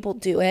seen people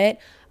do it.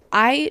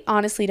 I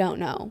honestly don't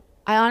know.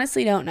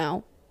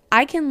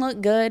 I can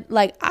look good.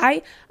 Like,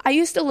 I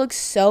used to look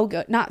so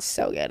good. Not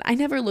so good. I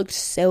never looked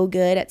so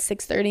good at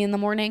 6:30 in the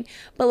morning.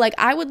 But, like,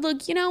 I would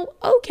look,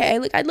 okay.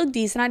 Like, I'd look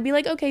decent. I'd be,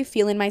 like, okay,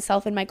 feeling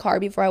myself in my car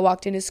before I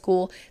walked into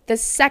school. The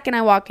second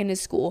I walk into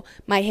school,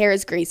 my hair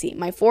is greasy.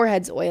 My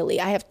forehead's oily.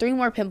 I have 3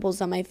 more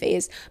pimples on my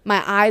face.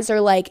 My eyes are,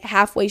 like,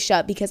 halfway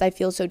shut because I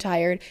feel so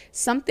tired.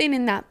 Something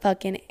in that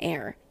fucking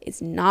air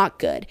is not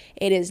good.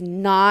 It is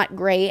not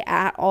great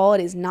at all.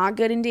 It is not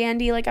good and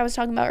dandy like I was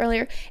talking about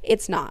earlier.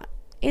 It's not.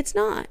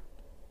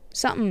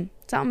 Something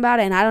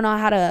about it, and I don't know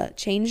how to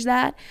change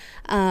that.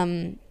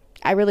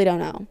 I really don't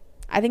know.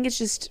 I think it's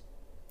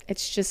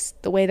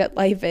just the way that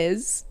life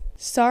is.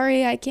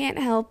 Sorry, I can't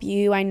help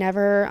you. I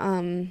never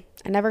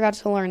got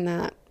to learn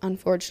that,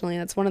 unfortunately.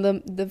 That's one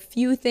of the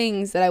few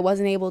things that I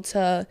wasn't able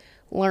to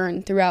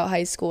learn throughout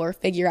high school or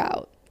figure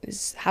out,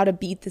 is how to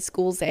beat the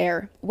school's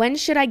air. When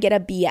should I get a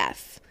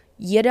BF?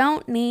 You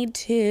don't need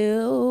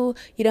to.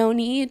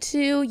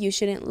 You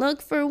shouldn't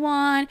look for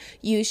one.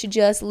 You should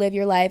just live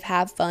your life,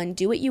 have fun,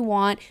 do what you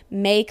want,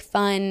 make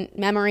fun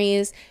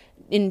memories,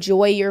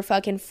 enjoy your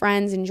fucking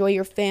friends, enjoy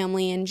your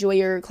family, enjoy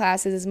your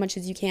classes as much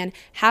as you can.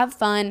 Have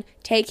fun,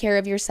 take care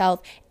of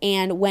yourself,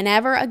 and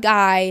whenever a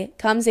guy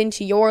comes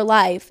into your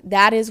life,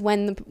 that is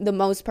when the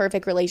most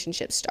perfect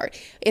relationships start.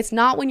 It's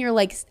not when you're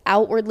like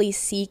outwardly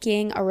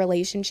seeking a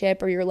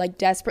relationship or you're like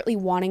desperately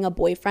wanting a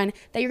boyfriend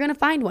that you're gonna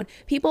find one.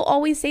 People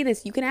always say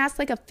this. You can ask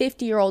like a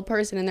 50-year-old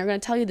person and they're gonna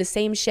tell you the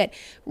same shit.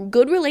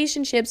 Good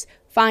relationships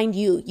find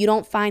you. You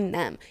don't find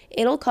them.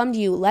 It'll come to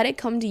you. Let it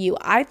come to you.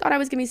 I thought I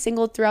was gonna be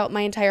single throughout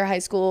my entire high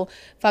school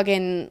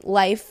fucking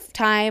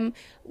lifetime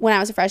when I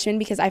was a freshman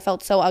because I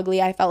felt so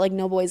ugly. I felt like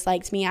no boys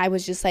liked me. I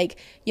was just like,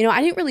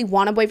 I didn't really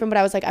want a boyfriend, but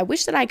I was like, I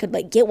wish that I could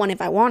like get one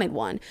if I wanted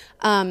one.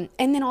 And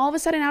then all of a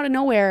sudden out of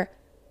nowhere,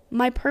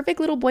 my perfect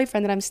little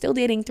boyfriend that I'm still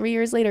dating 3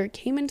 years later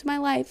came into my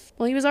life.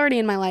 Well, he was already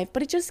in my life,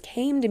 but it just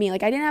came to me.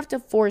 Like, I didn't have to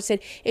force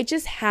it. It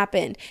just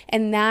happened.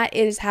 And that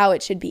is how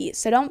it should be.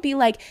 So don't be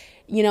like,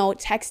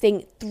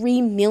 texting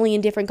 3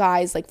 million different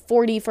guys, like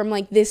 40 from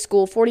like this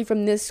school, 40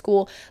 from this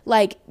school.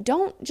 Like,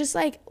 don't just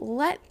like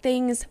let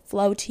things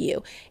flow to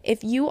you.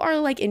 If you are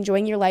like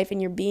enjoying your life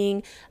and you're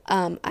being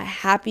a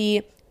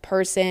happy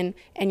person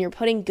and you're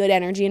putting good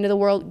energy into the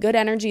world, good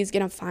energy is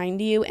going to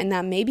find you. And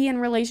that may be in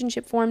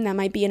relationship form, that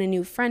might be in a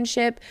new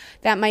friendship,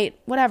 that might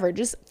whatever.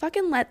 Just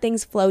fucking let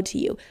things flow to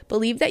you.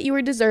 Believe that you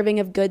are deserving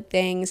of good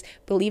things.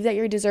 Believe that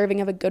you're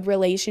deserving of a good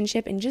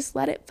relationship, and just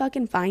let it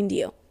fucking find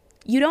you.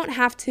 You don't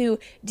have to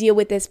deal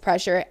with this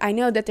pressure. I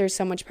know that there's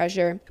so much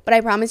pressure, but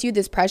I promise you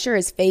this pressure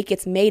is fake.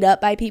 It's made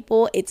up by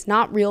people. It's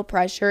not real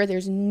pressure.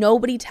 There's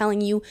nobody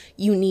telling you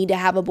you need to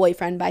have a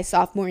boyfriend by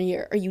sophomore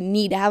year, or you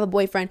need to have a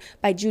boyfriend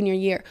by junior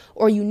year,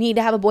 or you need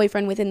to have a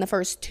boyfriend within the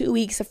first 2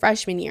 weeks of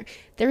freshman year.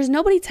 There's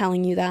nobody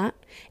telling you that.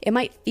 It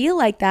might feel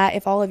like that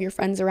if all of your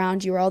friends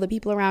around you or all the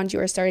people around you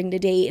are starting to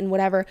date and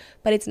whatever,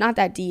 but it's not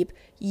that deep.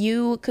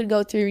 You could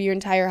go through your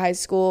entire high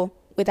school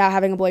without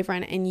having a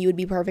boyfriend and you would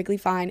be perfectly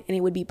fine and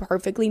it would be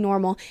perfectly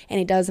normal and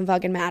it doesn't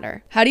fucking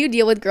matter. How do you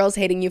deal with girls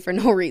hating you for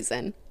no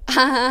reason?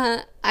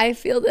 I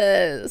feel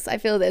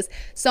this.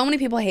 So many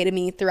people hated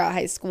me throughout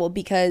high school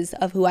because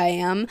of who I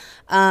am.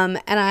 And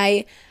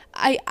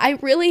I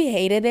really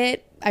hated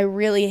it.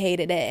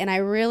 And I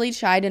really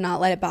tried to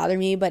not let it bother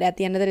me. But at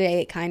the end of the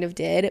day, it kind of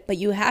did. But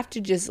you have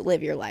to just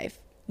live your life.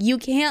 You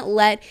can't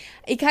let,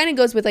 it kind of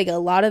goes with like a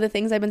lot of the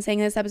things I've been saying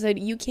in this episode.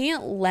 You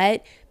can't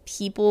let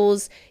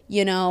people's,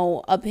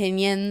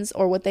 opinions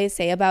or what they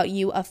say about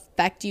you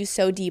affect you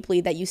so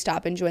deeply that you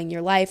stop enjoying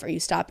your life, or you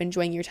stop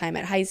enjoying your time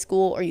at high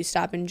school, or you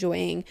stop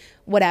enjoying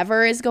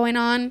whatever is going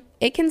on.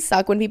 It can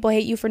suck when people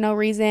hate you for no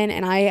reason,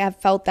 and I have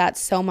felt that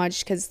so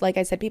much because, like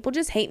I said, people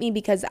just hate me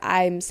because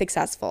I'm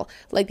successful.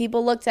 Like,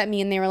 people looked at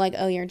me and they were like,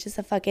 oh, you're just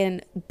a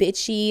fucking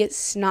bitchy,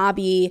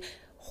 snobby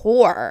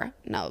whore.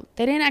 No,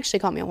 they didn't actually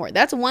call me a whore.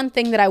 That's one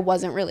thing that I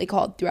wasn't really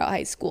called throughout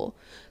high school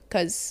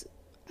because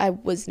I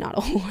was not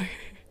a whore.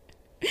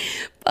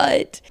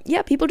 But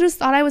yeah, people just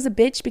thought I was a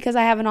bitch because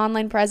I have an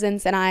online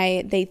presence,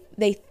 and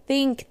they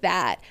think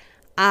that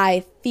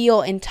I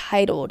feel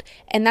entitled,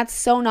 and that's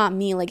so not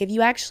me. Like, if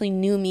you actually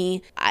knew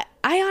me,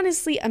 I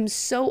honestly am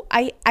so,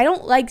 I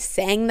don't like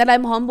saying that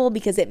I'm humble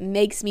because it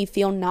makes me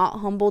feel not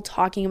humble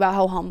talking about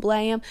how humble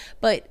I am.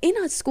 But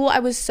in school, I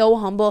was so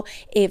humble.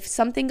 If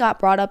something got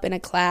brought up in a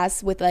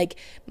class with like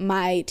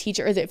my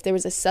teacher, or if there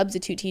was a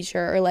substitute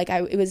teacher, or like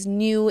it was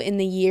new in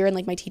the year and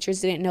like my teachers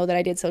didn't know that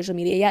I did social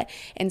media yet,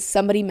 and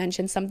somebody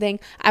mentioned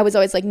something, I was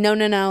always like, no,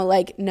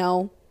 like,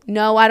 no,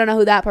 I don't know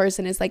who that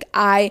person is. Like,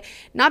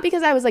 not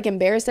because I was like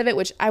embarrassed of it,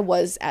 which I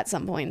was at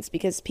some points,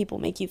 because people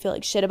make you feel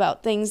like shit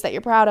about things that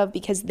you're proud of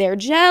because they're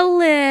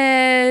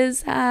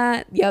jealous.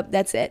 Yep,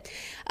 that's it.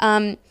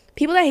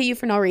 People that hate you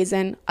for no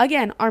reason,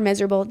 again, are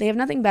miserable. They have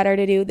nothing better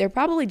to do. They're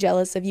probably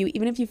jealous of you.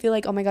 Even if you feel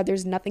like, oh my God,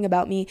 there's nothing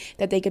about me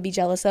that they could be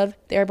jealous of,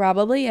 there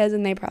probably is,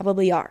 and they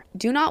probably are.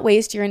 Do not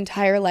waste your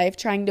entire life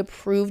trying to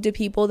prove to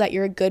people that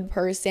you're a good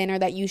person or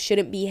that you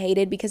shouldn't be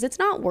hated, because it's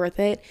not worth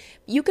it.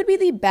 You could be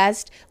the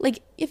best.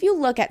 Like, if you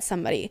look at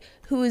somebody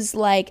who's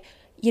like,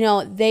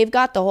 they've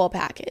got the whole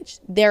package.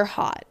 They're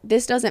hot.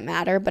 This doesn't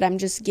matter, but I'm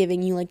just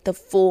giving you like the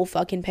full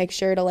fucking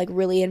picture to like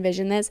really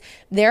envision this.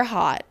 They're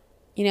hot.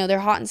 They're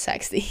hot and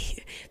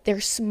sexy. They're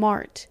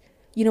smart.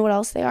 You know what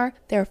else they are?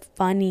 They're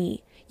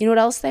funny. You know what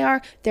else they are?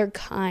 They're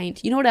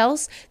kind. You know what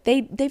else?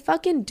 They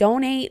fucking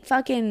donate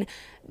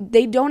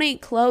they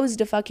donate clothes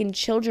to fucking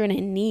children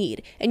in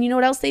need. And you know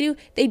what else they do?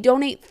 They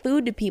donate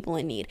food to people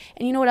in need.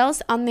 And you know what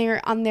else? On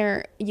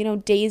their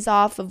days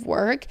off of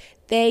work,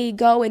 they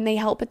go and they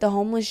help at the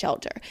homeless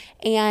shelter,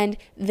 and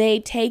they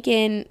take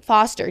in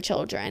foster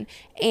children,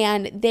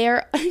 and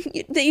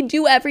they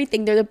do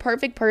everything. They're the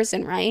perfect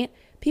person, right?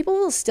 People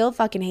will still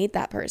fucking hate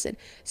that person.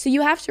 So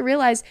you have to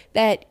realize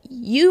that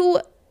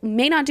you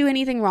may not do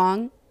anything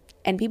wrong,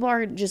 and people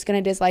are just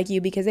going to dislike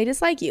you because they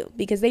dislike you,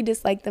 because they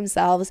dislike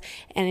themselves,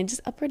 and it's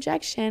just a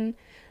projection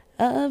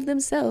of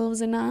themselves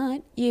and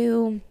not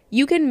you.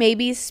 You can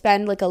maybe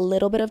spend like a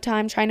little bit of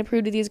time trying to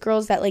prove to these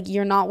girls that like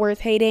you're not worth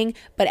hating,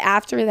 but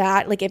after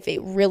that, like if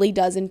it really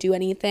doesn't do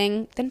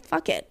anything, then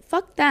fuck it.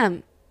 Fuck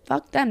them.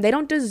 They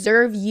don't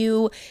deserve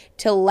you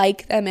to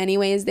like them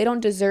anyways. They don't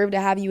deserve to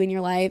have you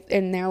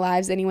in their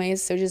lives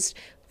anyways. So just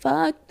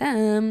fuck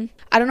them.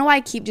 I don't know why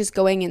I keep just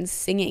going and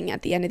singing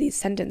at the end of these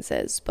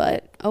sentences,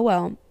 but oh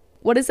well.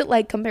 What is it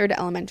like compared to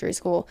elementary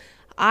school?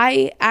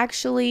 I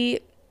actually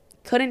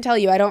couldn't tell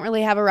you. I don't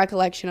really have a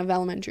recollection of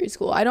elementary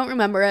school. I don't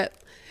remember it.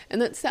 And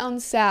that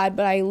sounds sad,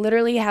 but I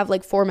literally have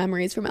like 4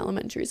 memories from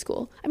elementary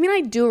school. I mean,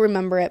 I do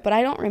remember it, but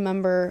I don't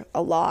remember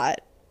a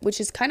lot,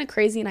 which is kind of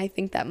crazy, and I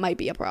think that might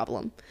be a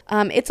problem.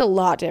 It's a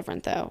lot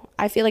different, though.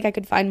 I feel like I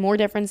could find more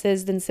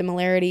differences than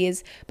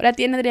similarities, but at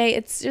the end of the day,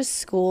 it's just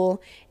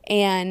school,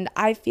 and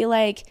I feel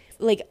like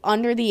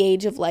under the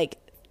age of like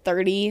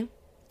 30,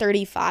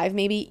 35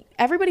 maybe,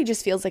 everybody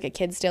just feels like a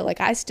kid still.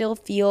 Like, I still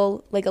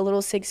feel like a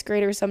little 6th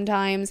grader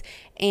sometimes,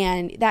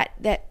 and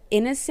that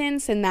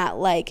innocence and that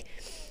like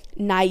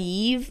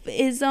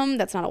naiveism,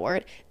 that's not a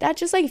word, that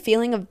just like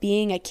feeling of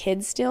being a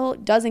kid still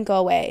doesn't go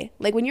away.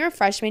 Like, when you're a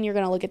freshman, you're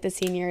gonna look at the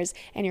seniors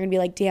and you're gonna be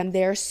like, damn,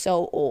 they're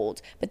so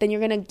old. But then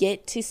you're gonna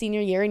get to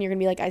senior year and you're gonna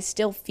be like, I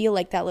still feel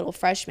like that little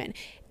freshman.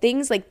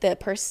 Things like the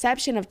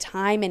perception of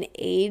time and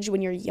age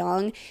when you're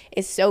young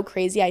is so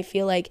crazy. I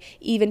feel like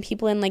even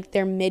people in like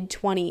their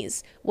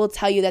mid-20s will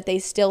tell you that they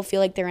still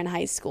feel like they're in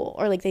high school,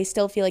 or like they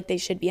still feel like they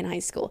should be in high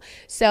school.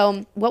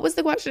 So what was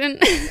the question?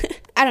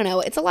 I don't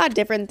know. It's a lot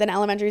different than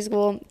elementary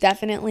school,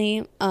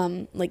 definitely.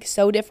 Like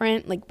so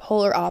different, like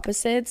polar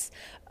opposites,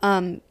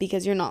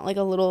 because you're not like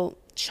a little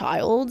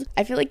child.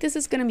 I feel like this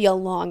is going to be a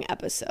long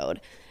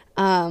episode.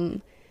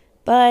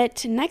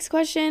 But next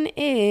question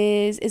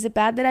is it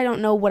bad that I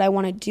don't know what I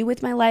want to do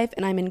with my life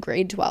and I'm in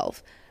grade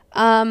 12?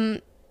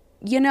 Not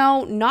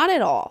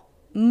at all.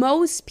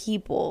 Most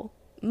people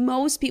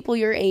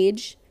your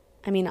age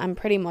I mean, I'm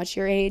pretty much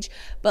your age,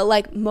 but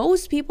like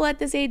most people at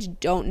this age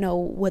don't know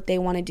what they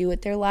want to do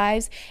with their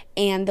lives,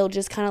 and they'll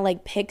just kind of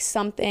like pick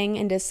something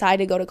and decide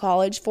to go to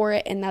college for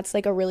it. And that's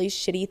like a really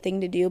shitty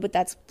thing to do, but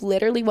that's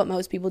literally what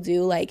most people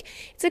do. Like,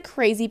 it's a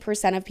crazy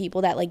percent of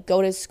people that like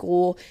go to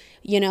school,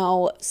 you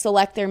know,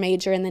 select their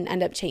major and then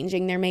end up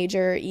changing their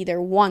major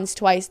either once,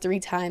 twice, 3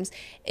 times.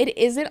 It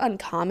isn't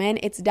uncommon.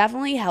 It's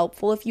definitely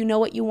helpful if you know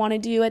what you want to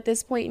do at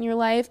this point in your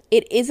life.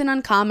 It isn't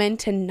uncommon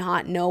to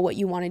not know what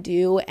you want to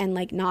do and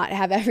like not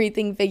have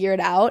everything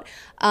figured out.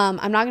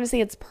 I'm not going to say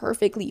it's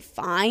perfectly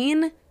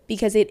fine,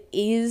 because it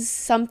is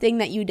something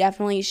that you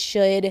definitely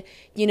should,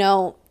 you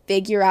know,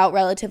 figure out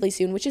relatively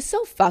soon, which is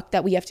so fucked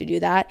that we have to do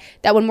that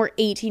when we're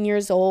 18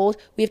 years old,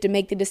 we have to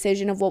make the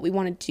decision of what we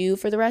want to do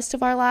for the rest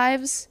of our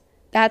lives.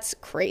 That's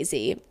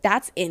crazy.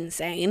 That's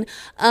insane.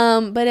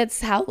 But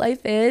it's how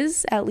life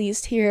is, at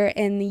least here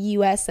in the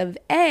US of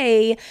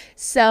A.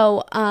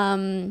 So,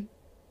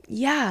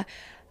 yeah,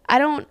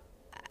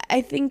 I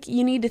think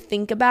you need to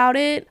think about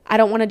it. I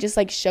don't want to just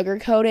like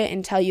sugarcoat it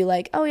and tell you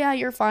like, oh yeah,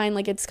 you're fine.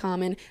 Like, it's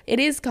common. It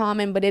is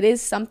common, but it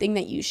is something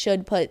that you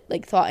should put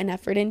like thought and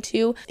effort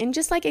into, and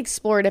just like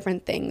explore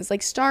different things.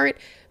 Like, start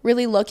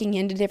really looking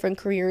into different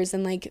careers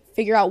and like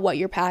figure out what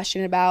you're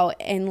passionate about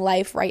in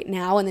life right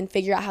now, and then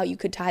figure out how you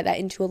could tie that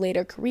into a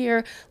later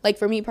career. Like,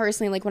 for me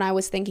personally, like when I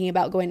was thinking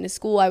about going to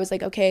school, I was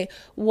like, okay,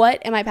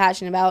 what am I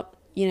passionate about?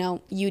 You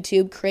know,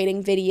 YouTube,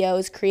 creating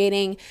videos,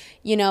 creating,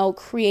 you know,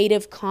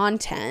 creative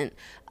content.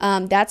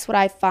 That's what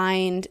I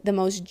find the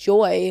most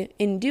joy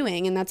in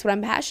doing, and that's what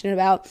I'm passionate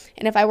about.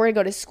 And if I were to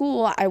go to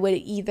school, I would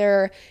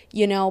either,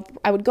 you know,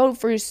 I would go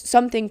for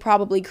something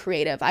probably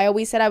creative. I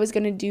always said I was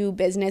going to do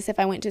business if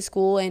I went to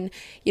school, and,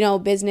 you know,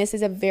 business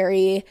is a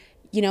very,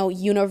 you know,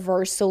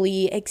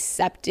 universally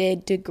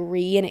accepted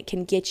degree, and it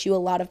can get you a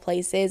lot of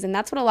places. And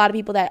that's what a lot of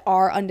people that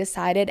are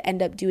undecided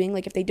end up doing.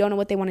 Like, if they don't know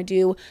what they want to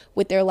do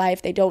with their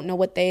life, they don't know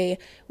what they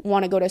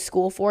want to go to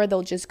school for,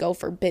 they'll just go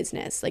for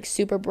business, like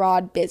super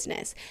broad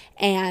business.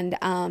 And,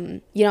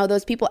 you know,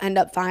 those people end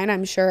up fine,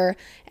 I'm sure,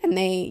 and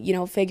they, you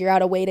know, figure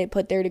out a way to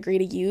put their degree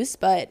to use.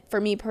 But for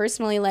me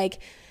personally, like,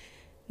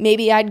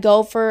 maybe I'd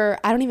go for,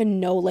 I don't even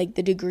know like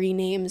the degree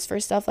names for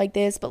stuff like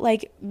this, but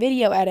like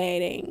video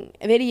editing,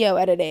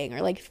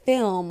 or like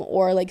film,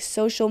 or like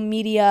social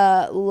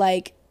media,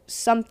 like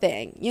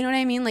something, you know what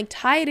I mean? Like,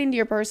 tie it into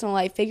your personal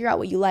life, figure out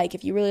what you like.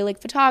 If you really like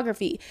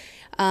photography,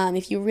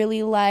 if you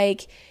really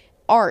like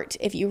art,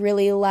 if you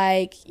really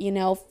like, you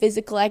know,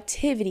 physical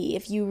activity,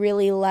 if you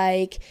really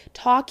like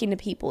talking to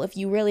people, if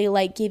you really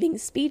like giving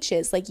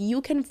speeches, like,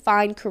 you can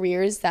find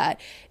careers that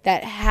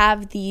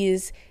have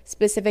these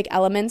specific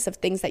elements of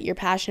things that you're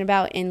passionate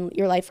about in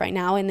your life right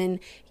now, and then,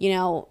 you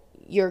know,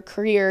 your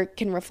career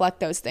can reflect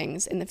those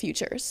things in the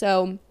future.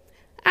 So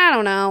I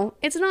don't know,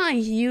 it's not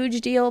a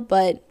huge deal,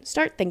 but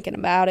start thinking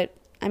about it.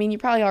 I mean, you're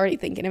probably already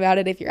thinking about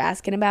it if you're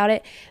asking about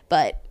it,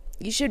 but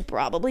you should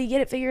probably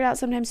get it figured out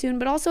sometime soon.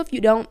 But also, if you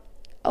don't,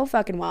 oh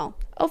fucking well.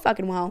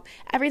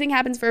 Everything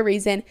happens for a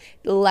reason.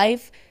 The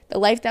life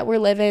that we're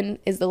living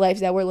is the life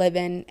that we're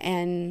living,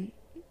 and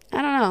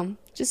I don't know,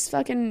 just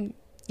fucking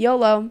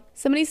YOLO.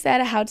 Somebody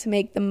said how to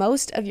make the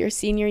most of your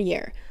senior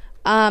year.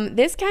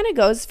 This kind of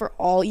goes for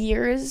all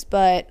years,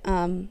 but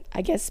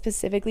I guess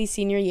specifically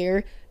senior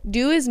year.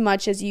 Do as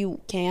much as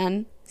you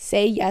can.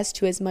 Say yes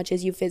to as much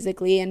as you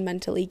physically and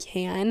mentally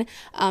can.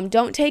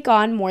 Don't take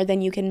on more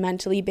than you can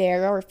mentally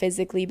bear or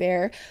physically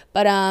bear,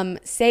 but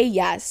say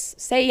yes.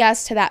 Say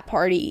yes to that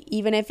party,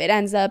 even if it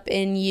ends up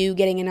in you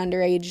getting an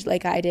underage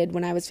like I did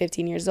when I was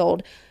 15 years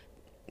old.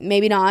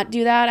 Maybe not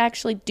do that,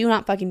 actually. Do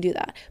not fucking do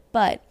that.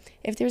 But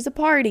if there's a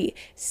party,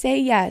 say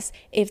yes.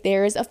 If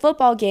there's a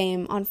football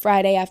game on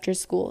Friday after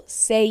school,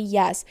 say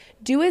yes.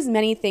 Do as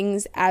many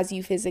things as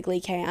you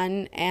physically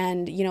can,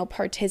 and, you know,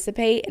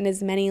 participate in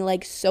as many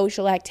like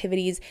social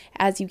activities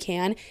as you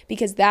can,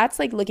 because that's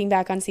like, looking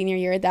back on senior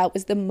year, that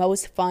was the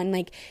most fun.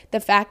 Like, the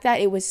fact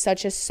that it was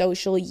such a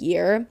social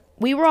year,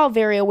 we were all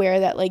very aware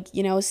that, like,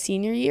 you know,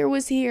 senior year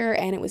was here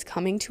and it was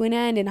coming to an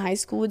end and high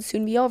school would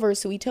soon be over.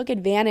 So we took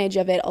advantage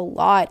of it a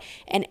lot,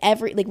 and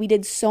we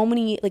did so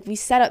many, like, we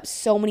set up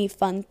so many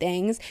fun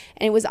things,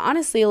 and it was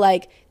honestly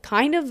like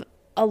kind of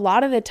a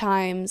lot of the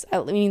times,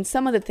 I mean,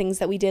 some of the things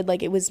that we did,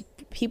 like, it was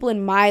people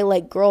in my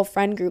like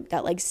girlfriend group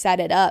that like set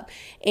it up.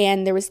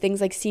 And there was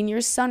things like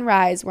senior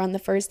sunrise, where on the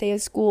first day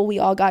of school we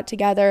all got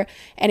together,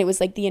 and it was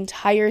like the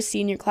entire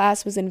senior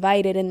class was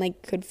invited and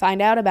like could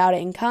find out about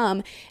it and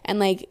come, and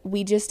like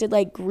we just did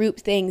like group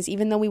things,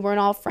 even though we weren't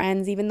all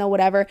friends, even though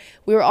whatever,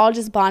 we were all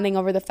just bonding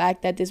over the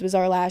fact that this was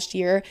our last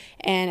year.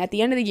 And at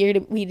the end of the year,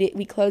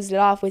 we closed it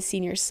off with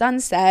senior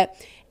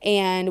sunset,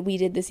 and we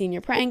did the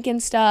senior prank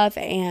and stuff,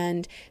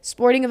 and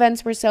sporting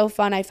events were so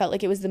fun. I felt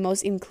like it was the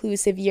most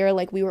inclusive year.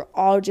 Like, we were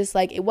all just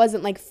like, it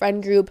wasn't like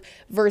friend group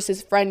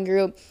versus friend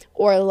group,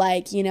 or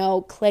like, you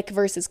know, clique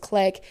versus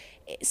clique.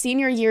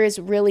 Senior year is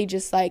really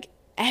just like,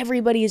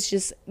 everybody is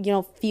just, you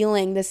know,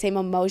 feeling the same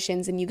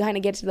emotions, and you kind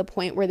of get to the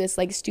point where this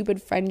like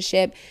stupid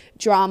friendship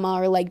drama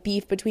or like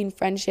beef between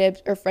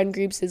friendships or friend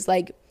groups is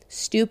like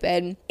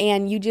stupid.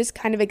 And you just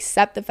kind of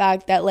accept the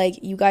fact that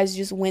like you guys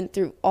just went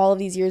through all of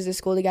these years of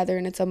school together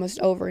and it's almost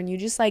over. And you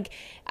just like,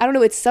 I don't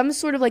know, it's some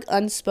sort of like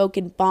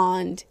unspoken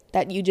bond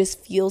that you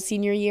just feel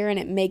senior year, and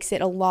it makes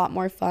it a lot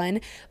more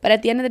fun. But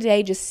at the end of the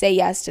day, just say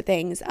yes to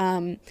things.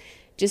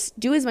 Just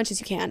do as much as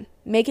you can.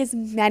 Make as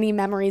many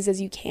memories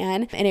as you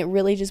can. And it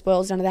really just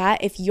boils down to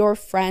that. If your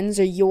friends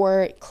or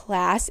your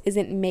class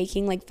isn't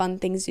making like fun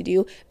things to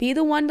do, be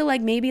the one to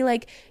like maybe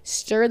like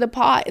stir the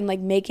pot and like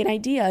make an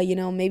idea. You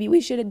know, maybe we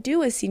should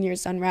do a senior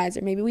sunrise,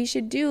 or maybe we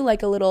should do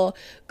like a little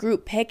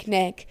group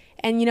picnic.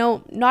 And, you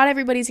know, not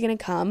everybody's going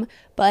to come,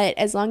 but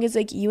as long as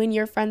like you and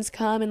your friends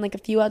come and like a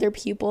few other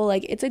people,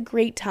 like it's a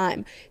great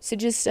time. So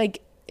just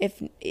like if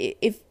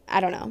I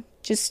don't know,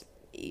 just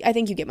I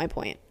think you get my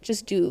point.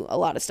 Just do a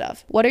lot of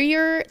stuff. What are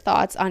your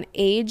thoughts on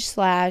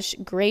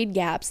age/grade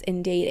gaps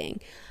in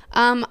dating?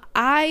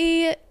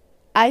 I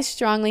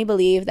strongly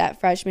believe that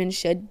freshmen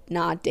should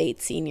not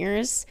date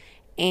seniors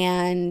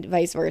and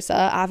vice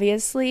versa,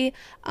 obviously.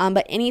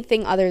 But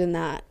anything other than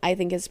that, I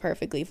think is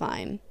perfectly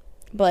fine.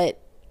 But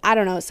I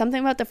don't know,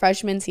 something about the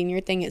freshman senior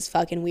thing is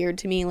fucking weird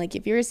to me. Like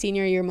if you're a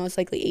senior, you're most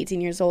likely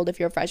 18 years old. If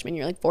you're a freshman,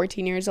 you're like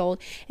 14 years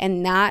old.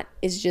 And that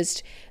is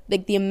just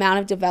like the amount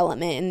of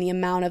development and the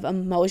amount of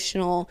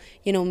emotional,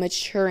 you know,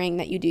 maturing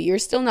that you do. You're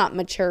still not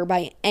mature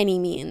by any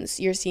means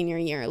your senior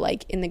year,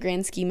 like in the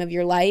grand scheme of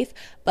your life.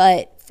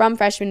 But from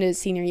freshman to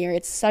senior year,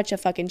 it's such a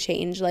fucking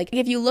change. Like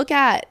if you look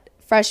at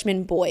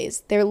freshman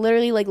boys, they're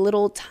literally like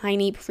little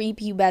tiny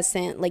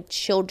prepubescent like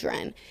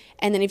children.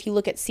 And then if you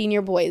look at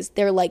senior boys,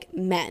 they're like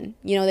men.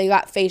 You know, they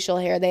got facial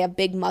hair, they have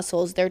big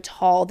muscles, they're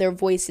tall, their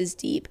voice is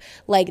deep.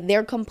 Like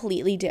they're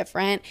completely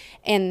different.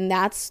 And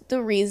that's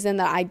the reason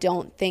that I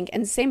don't think,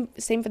 and same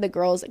for the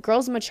girls.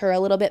 Girls mature a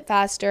little bit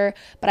faster,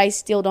 but I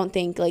still don't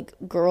think like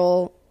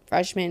girl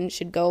freshmen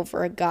should go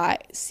for a guy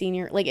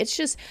senior. Like it's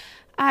just,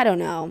 I don't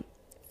know.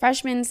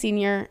 Freshman,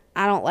 senior,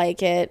 I don't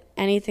like it.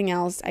 Anything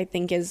else I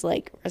think is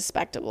like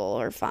respectable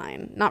or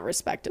fine. Not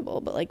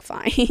respectable, but like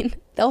fine.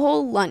 The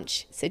whole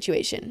lunch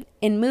situation.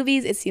 In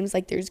movies, it seems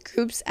like there's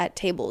groups at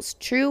tables.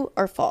 True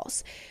or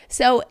false?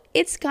 So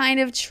it's kind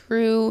of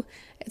true.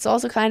 It's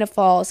also kind of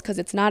false because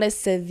it's not as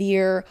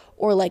severe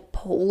or like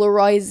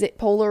polarizing.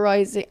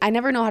 I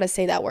never know how to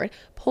say that word.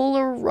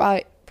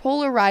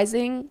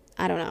 Polarizing.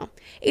 I don't know.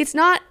 It's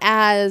not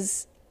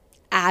as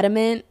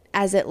adamant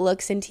as it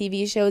looks in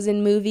TV shows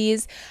and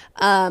movies.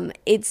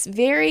 It's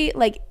very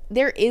like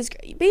there is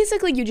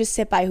basically you just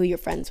sit by who you're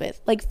friends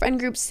with. Like friend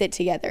groups sit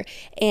together,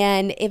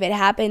 and if it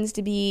happens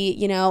to be,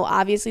 you know,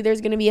 obviously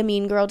there's going to be a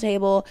mean girl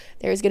table,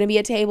 there's going to be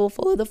a table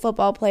full of the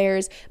football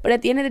players, but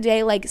at the end of the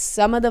day, like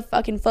some of the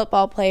fucking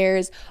football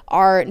players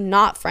are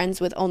not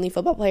friends with only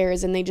football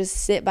players, and they just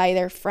sit by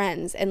their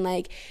friends. And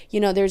like,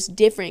 you know, there's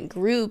different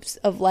groups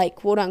of like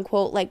quote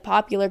unquote like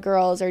popular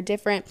girls or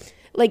different.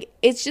 Like,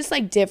 it's just,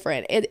 like,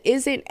 different. It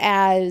isn't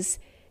as,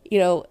 you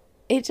know,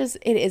 it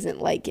isn't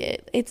like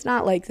it. It's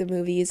not like the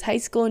movies. High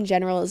school in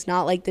general is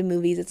not like the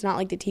movies. It's not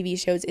like the TV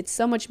shows. It's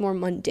so much more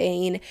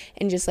mundane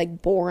and just,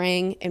 like,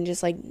 boring and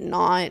just, like,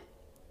 not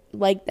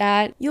like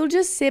that. You'll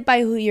just sit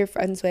by who you're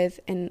friends with,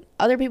 and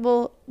other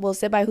people will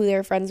sit by who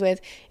they're friends with.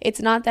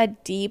 It's not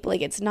that deep.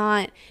 Like, it's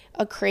not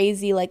a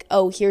crazy like,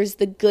 oh, here's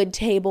the good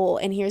table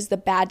and here's the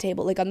bad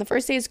table. Like on the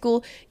first day of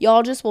school,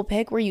 y'all just will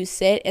pick where you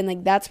sit, and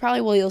like that's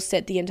probably where you'll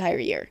sit the entire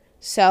year.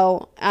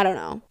 So I don't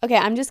know. Okay,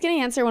 I'm just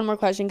gonna answer one more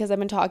question because I've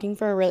been talking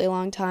for a really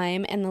long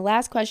time, and the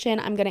last question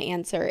I'm gonna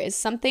answer is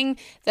something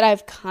that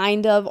I've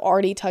kind of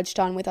already touched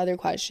on with other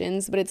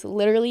questions, but it's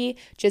literally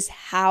just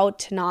how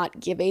to not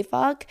give a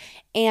fuck.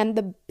 And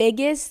the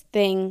biggest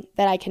thing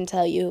that I can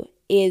tell you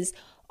is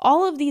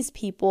all of these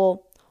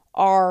people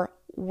are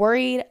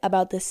worried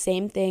about the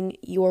same thing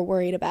you're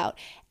worried about.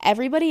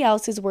 Everybody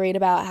else is worried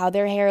about how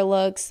their hair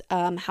looks,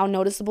 how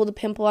noticeable the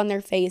pimple on their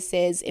face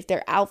is, if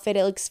their outfit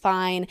looks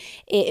fine,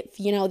 if,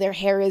 you know, their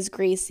hair is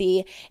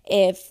greasy,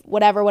 if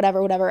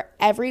whatever.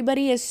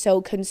 Everybody is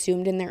so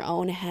consumed in their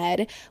own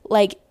head.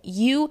 Like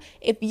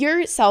if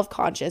you're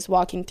self-conscious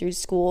walking through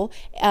school,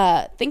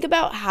 think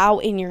about how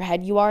in your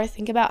head you are.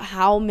 Think about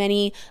how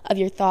many of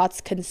your thoughts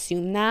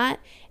consume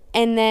that.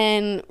 And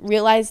then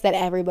realize that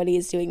everybody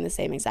is doing the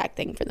same exact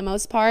thing for the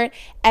most part.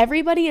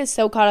 Everybody is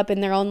so caught up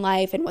in their own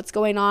life and what's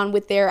going on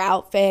with their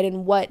outfit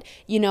and what,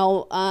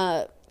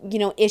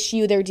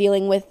 issue they're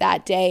dealing with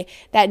that day,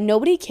 that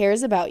nobody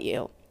cares about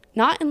you.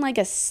 Not in like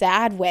a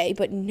sad way,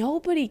 but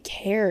nobody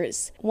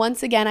cares.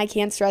 Once again, I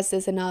can't stress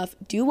this enough.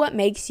 Do what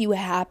makes you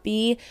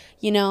happy,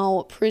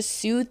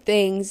 pursue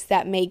things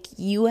that make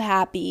you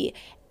happy,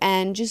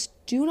 and just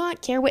do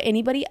not care what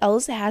anybody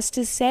else has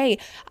to say.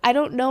 I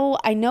don't know.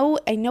 I know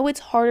it's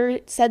harder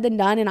said than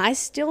done, and I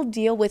still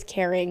deal with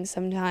caring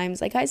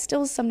sometimes. Like I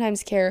still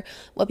sometimes care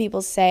what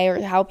people say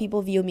or how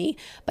people view me.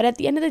 But at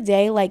the end of the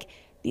day, like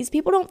these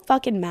people don't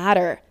fucking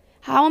matter.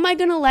 How am I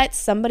going to let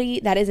somebody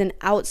that is an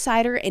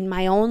outsider in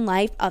my own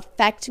life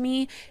affect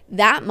me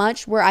that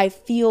much where I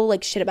feel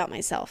like shit about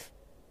myself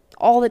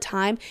all the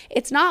time,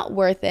 it's not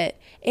worth it.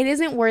 It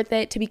isn't worth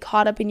it to be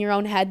caught up in your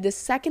own head. The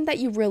second that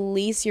you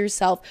release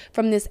yourself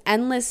from this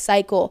endless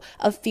cycle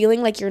of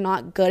feeling like you're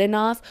not good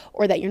enough,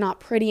 or that you're not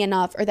pretty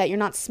enough, or that you're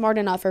not smart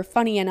enough or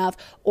funny enough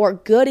or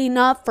good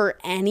enough for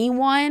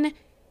anyone,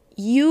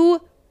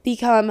 you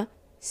become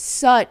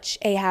such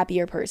a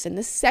happier person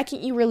the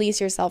second you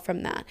release yourself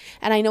from that.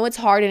 And I know it's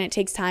hard and it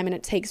takes time and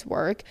it takes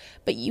work,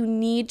 but you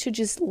need to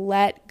just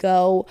let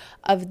go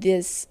of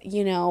this,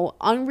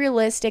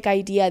 unrealistic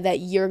idea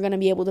that you're going to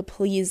be able to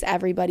please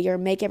everybody or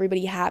make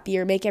everybody happy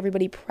or make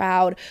everybody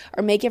proud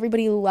or make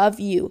everybody love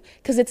you,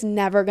 because it's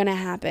never going to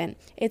happen.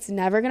 It's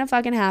never going to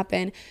fucking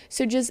happen.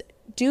 So just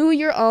do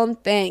your own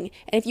thing.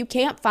 And if you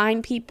can't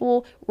find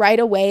people right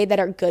away that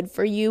are good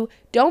for you,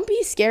 don't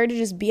be scared to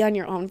just be on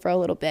your own for a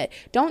little bit.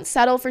 Don't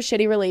settle for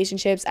shitty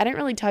relationships. I didn't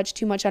really touch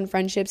too much on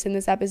friendships in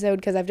this episode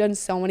because I've done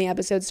so many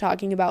episodes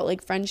talking about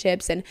like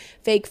friendships and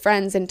fake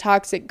friends and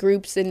toxic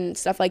groups and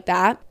stuff like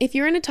that. If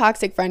you're in a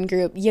toxic friend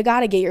group, you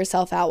got to get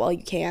yourself out while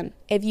you can.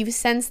 If you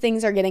sense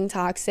things are getting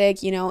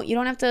toxic, you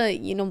don't have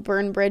to,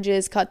 burn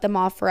bridges, cut them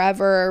off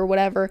forever or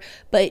whatever,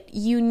 but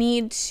you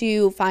need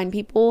to find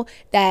people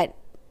that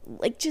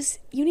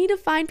you need to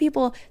find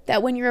people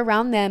that when you're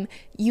around them,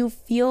 you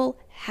feel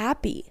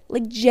happy,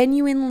 like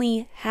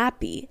genuinely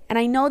happy. And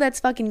I know that's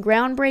fucking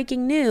groundbreaking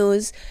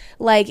news.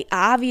 Like,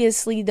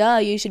 obviously,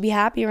 you should be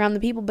happy around the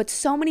people, but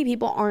so many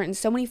people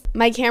aren't. And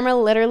my camera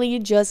literally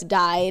just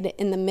died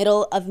in the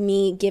middle of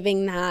me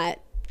giving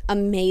that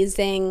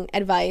amazing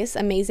advice,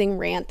 amazing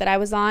rant that I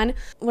was on.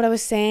 What I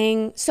was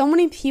saying, so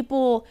many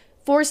people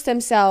force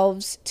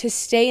themselves to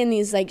stay in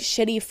these like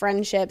shitty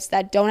friendships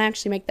that don't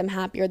actually make them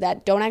happy or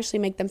that don't actually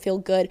make them feel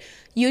good.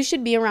 You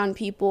should be around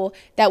people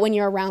that when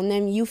you're around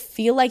them, you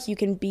feel like you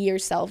can be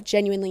yourself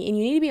genuinely, and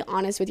you need to be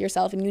honest with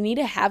yourself, and you need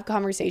to have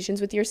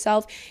conversations with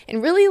yourself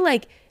and really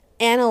like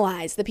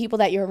analyze the people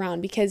that you're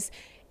around, because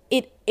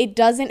it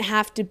doesn't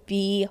have to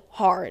be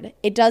hard.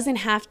 It doesn't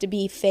have to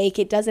be fake.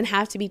 It doesn't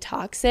have to be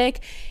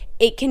toxic.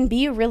 It can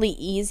be really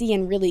easy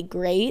and really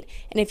great.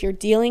 And if you're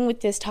dealing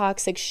with this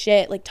toxic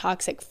shit, like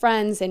toxic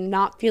friends and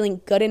not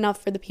feeling good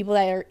enough for the people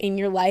that are in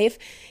your life,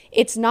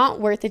 it's not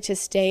worth it to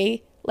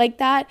stay like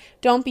that.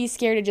 Don't be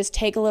scared to just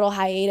take a little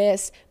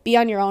hiatus, be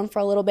on your own for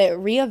a little bit,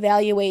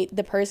 reevaluate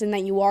the person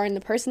that you are and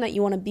the person that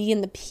you want to be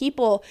and the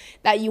people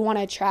that you want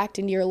to attract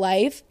into your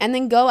life, and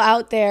then go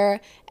out there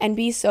and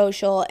be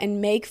social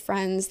and make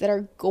friends that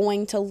are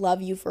going to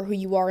love you for who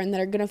you are and that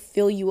are going to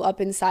fill you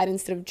up inside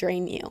instead of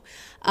drain you.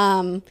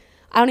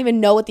 I don't even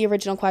know what the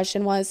original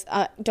question was.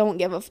 Don't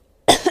give a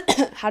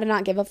how to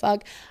not give a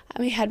fuck.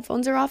 My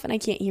headphones are off and I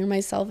can't hear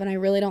myself and I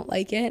really don't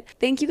like it.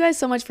 Thank you guys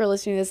so much for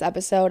listening to this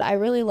episode. I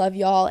really love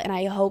y'all, and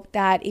I hope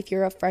that if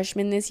you're a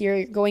freshman this year,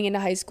 you're going into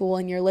high school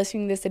and you're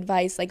listening to this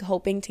advice, like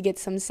hoping to get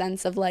some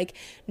sense of like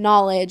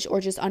knowledge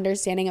or just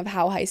understanding of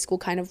how high school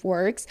kind of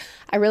works.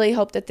 I really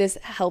hope that this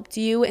helped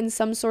you in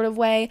some sort of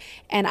way,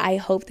 and I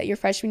hope that your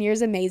freshman year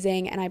is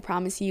amazing, and I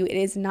promise you it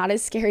is not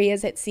as scary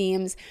as it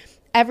seems.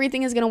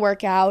 Everything is going to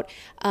work out,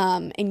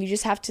 and you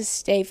just have to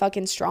stay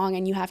fucking strong,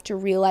 and you have to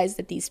realize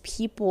that these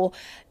people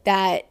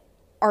that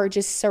are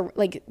just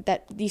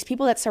these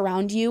people that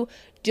surround you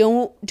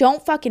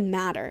don't fucking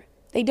matter.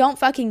 They don't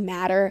fucking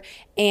matter,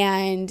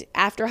 and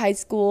after high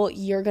school,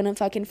 you're going to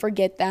fucking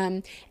forget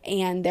them,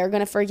 and they're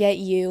going to forget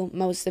you,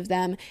 most of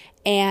them,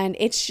 and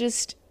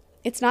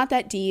it's not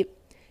that deep.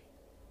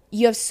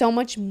 You have so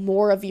much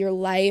more of your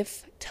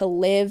life to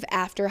live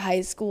after high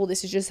school.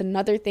 This is just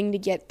another thing to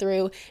get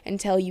through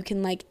until you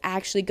can like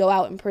actually go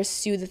out and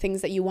pursue the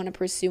things that you want to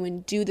pursue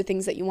and do the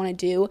things that you want to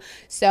do.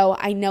 So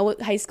I know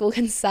high school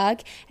can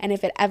suck, and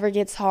if it ever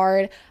gets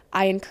hard,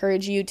 I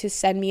encourage you to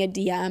send me a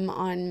DM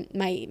on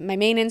my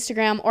main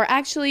Instagram, or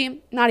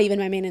actually not even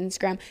my main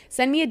Instagram.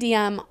 Send me a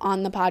DM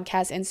on the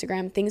podcast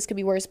Instagram, Things Could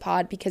Be Worse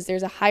Pod, because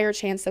there's a higher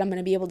chance that I'm going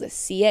to be able to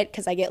see it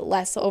because I get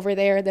less over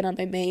there than on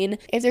my main.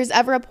 If there's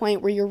ever a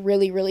point where you're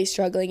really, really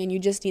struggling and you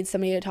just need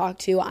somebody to talk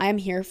to, I am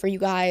here for you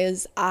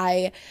guys.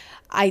 I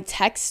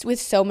text with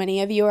so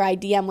many of you, or I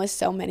DM with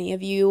so many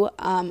of you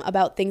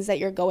about things that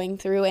you're going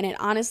through, and it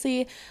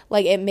honestly,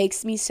 like, it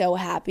makes me so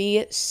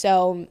happy.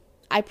 So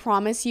I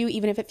promise you,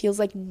 even if it feels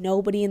like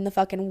nobody in the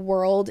fucking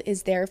world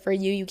is there for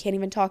you, you can't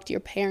even talk to your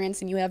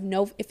parents, and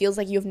it feels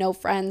like you have no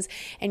friends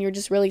and you're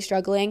just really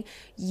struggling,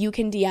 you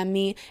can DM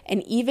me.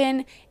 And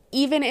even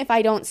if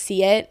I don't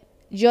see it,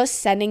 just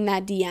sending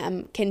that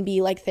DM can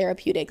be like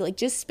therapeutic. Like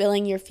just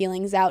spilling your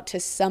feelings out to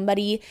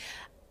somebody.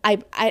 I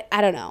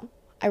don't know.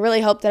 I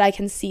really hope that I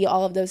can see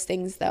all of those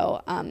things,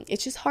 though.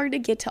 It's just hard to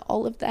get to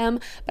all of them.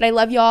 But I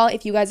love y'all.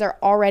 If you guys are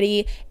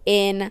already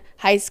in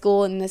high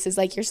school and this is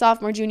like your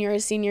sophomore, junior, or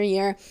senior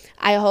year,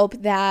 I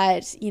hope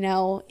that,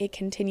 it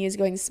continues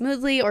going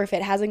smoothly, or if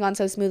it hasn't gone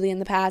so smoothly in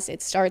the past,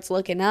 it starts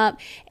looking up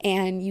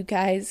and you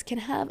guys can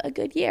have a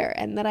good year,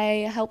 and that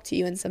I helped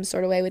you in some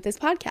sort of way with this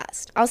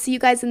podcast. I'll see you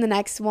guys in the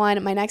next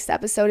one. My next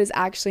episode is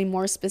actually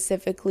more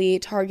specifically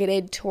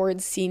targeted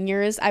towards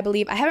seniors, I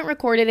believe. I haven't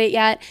recorded it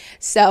yet,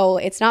 so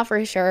it's not for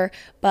sure,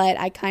 but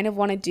I kind of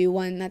want to do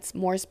one that's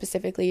more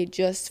specifically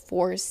just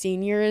for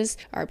seniors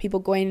or people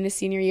going into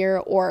senior year,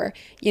 or,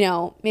 you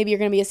know, maybe you're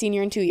going to be a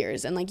senior in 2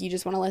 years and like you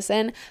just want to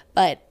listen.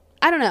 But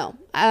I don't know.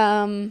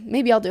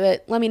 Maybe I'll do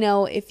it. Let me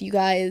know if you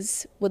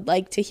guys would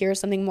like to hear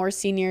something more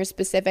senior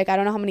specific. I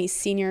don't know how many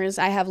seniors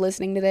I have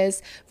listening to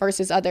this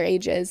versus other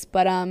ages,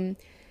 but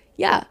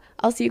yeah,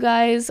 I'll see you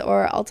guys,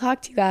 or I'll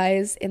talk to you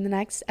guys in the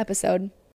next episode.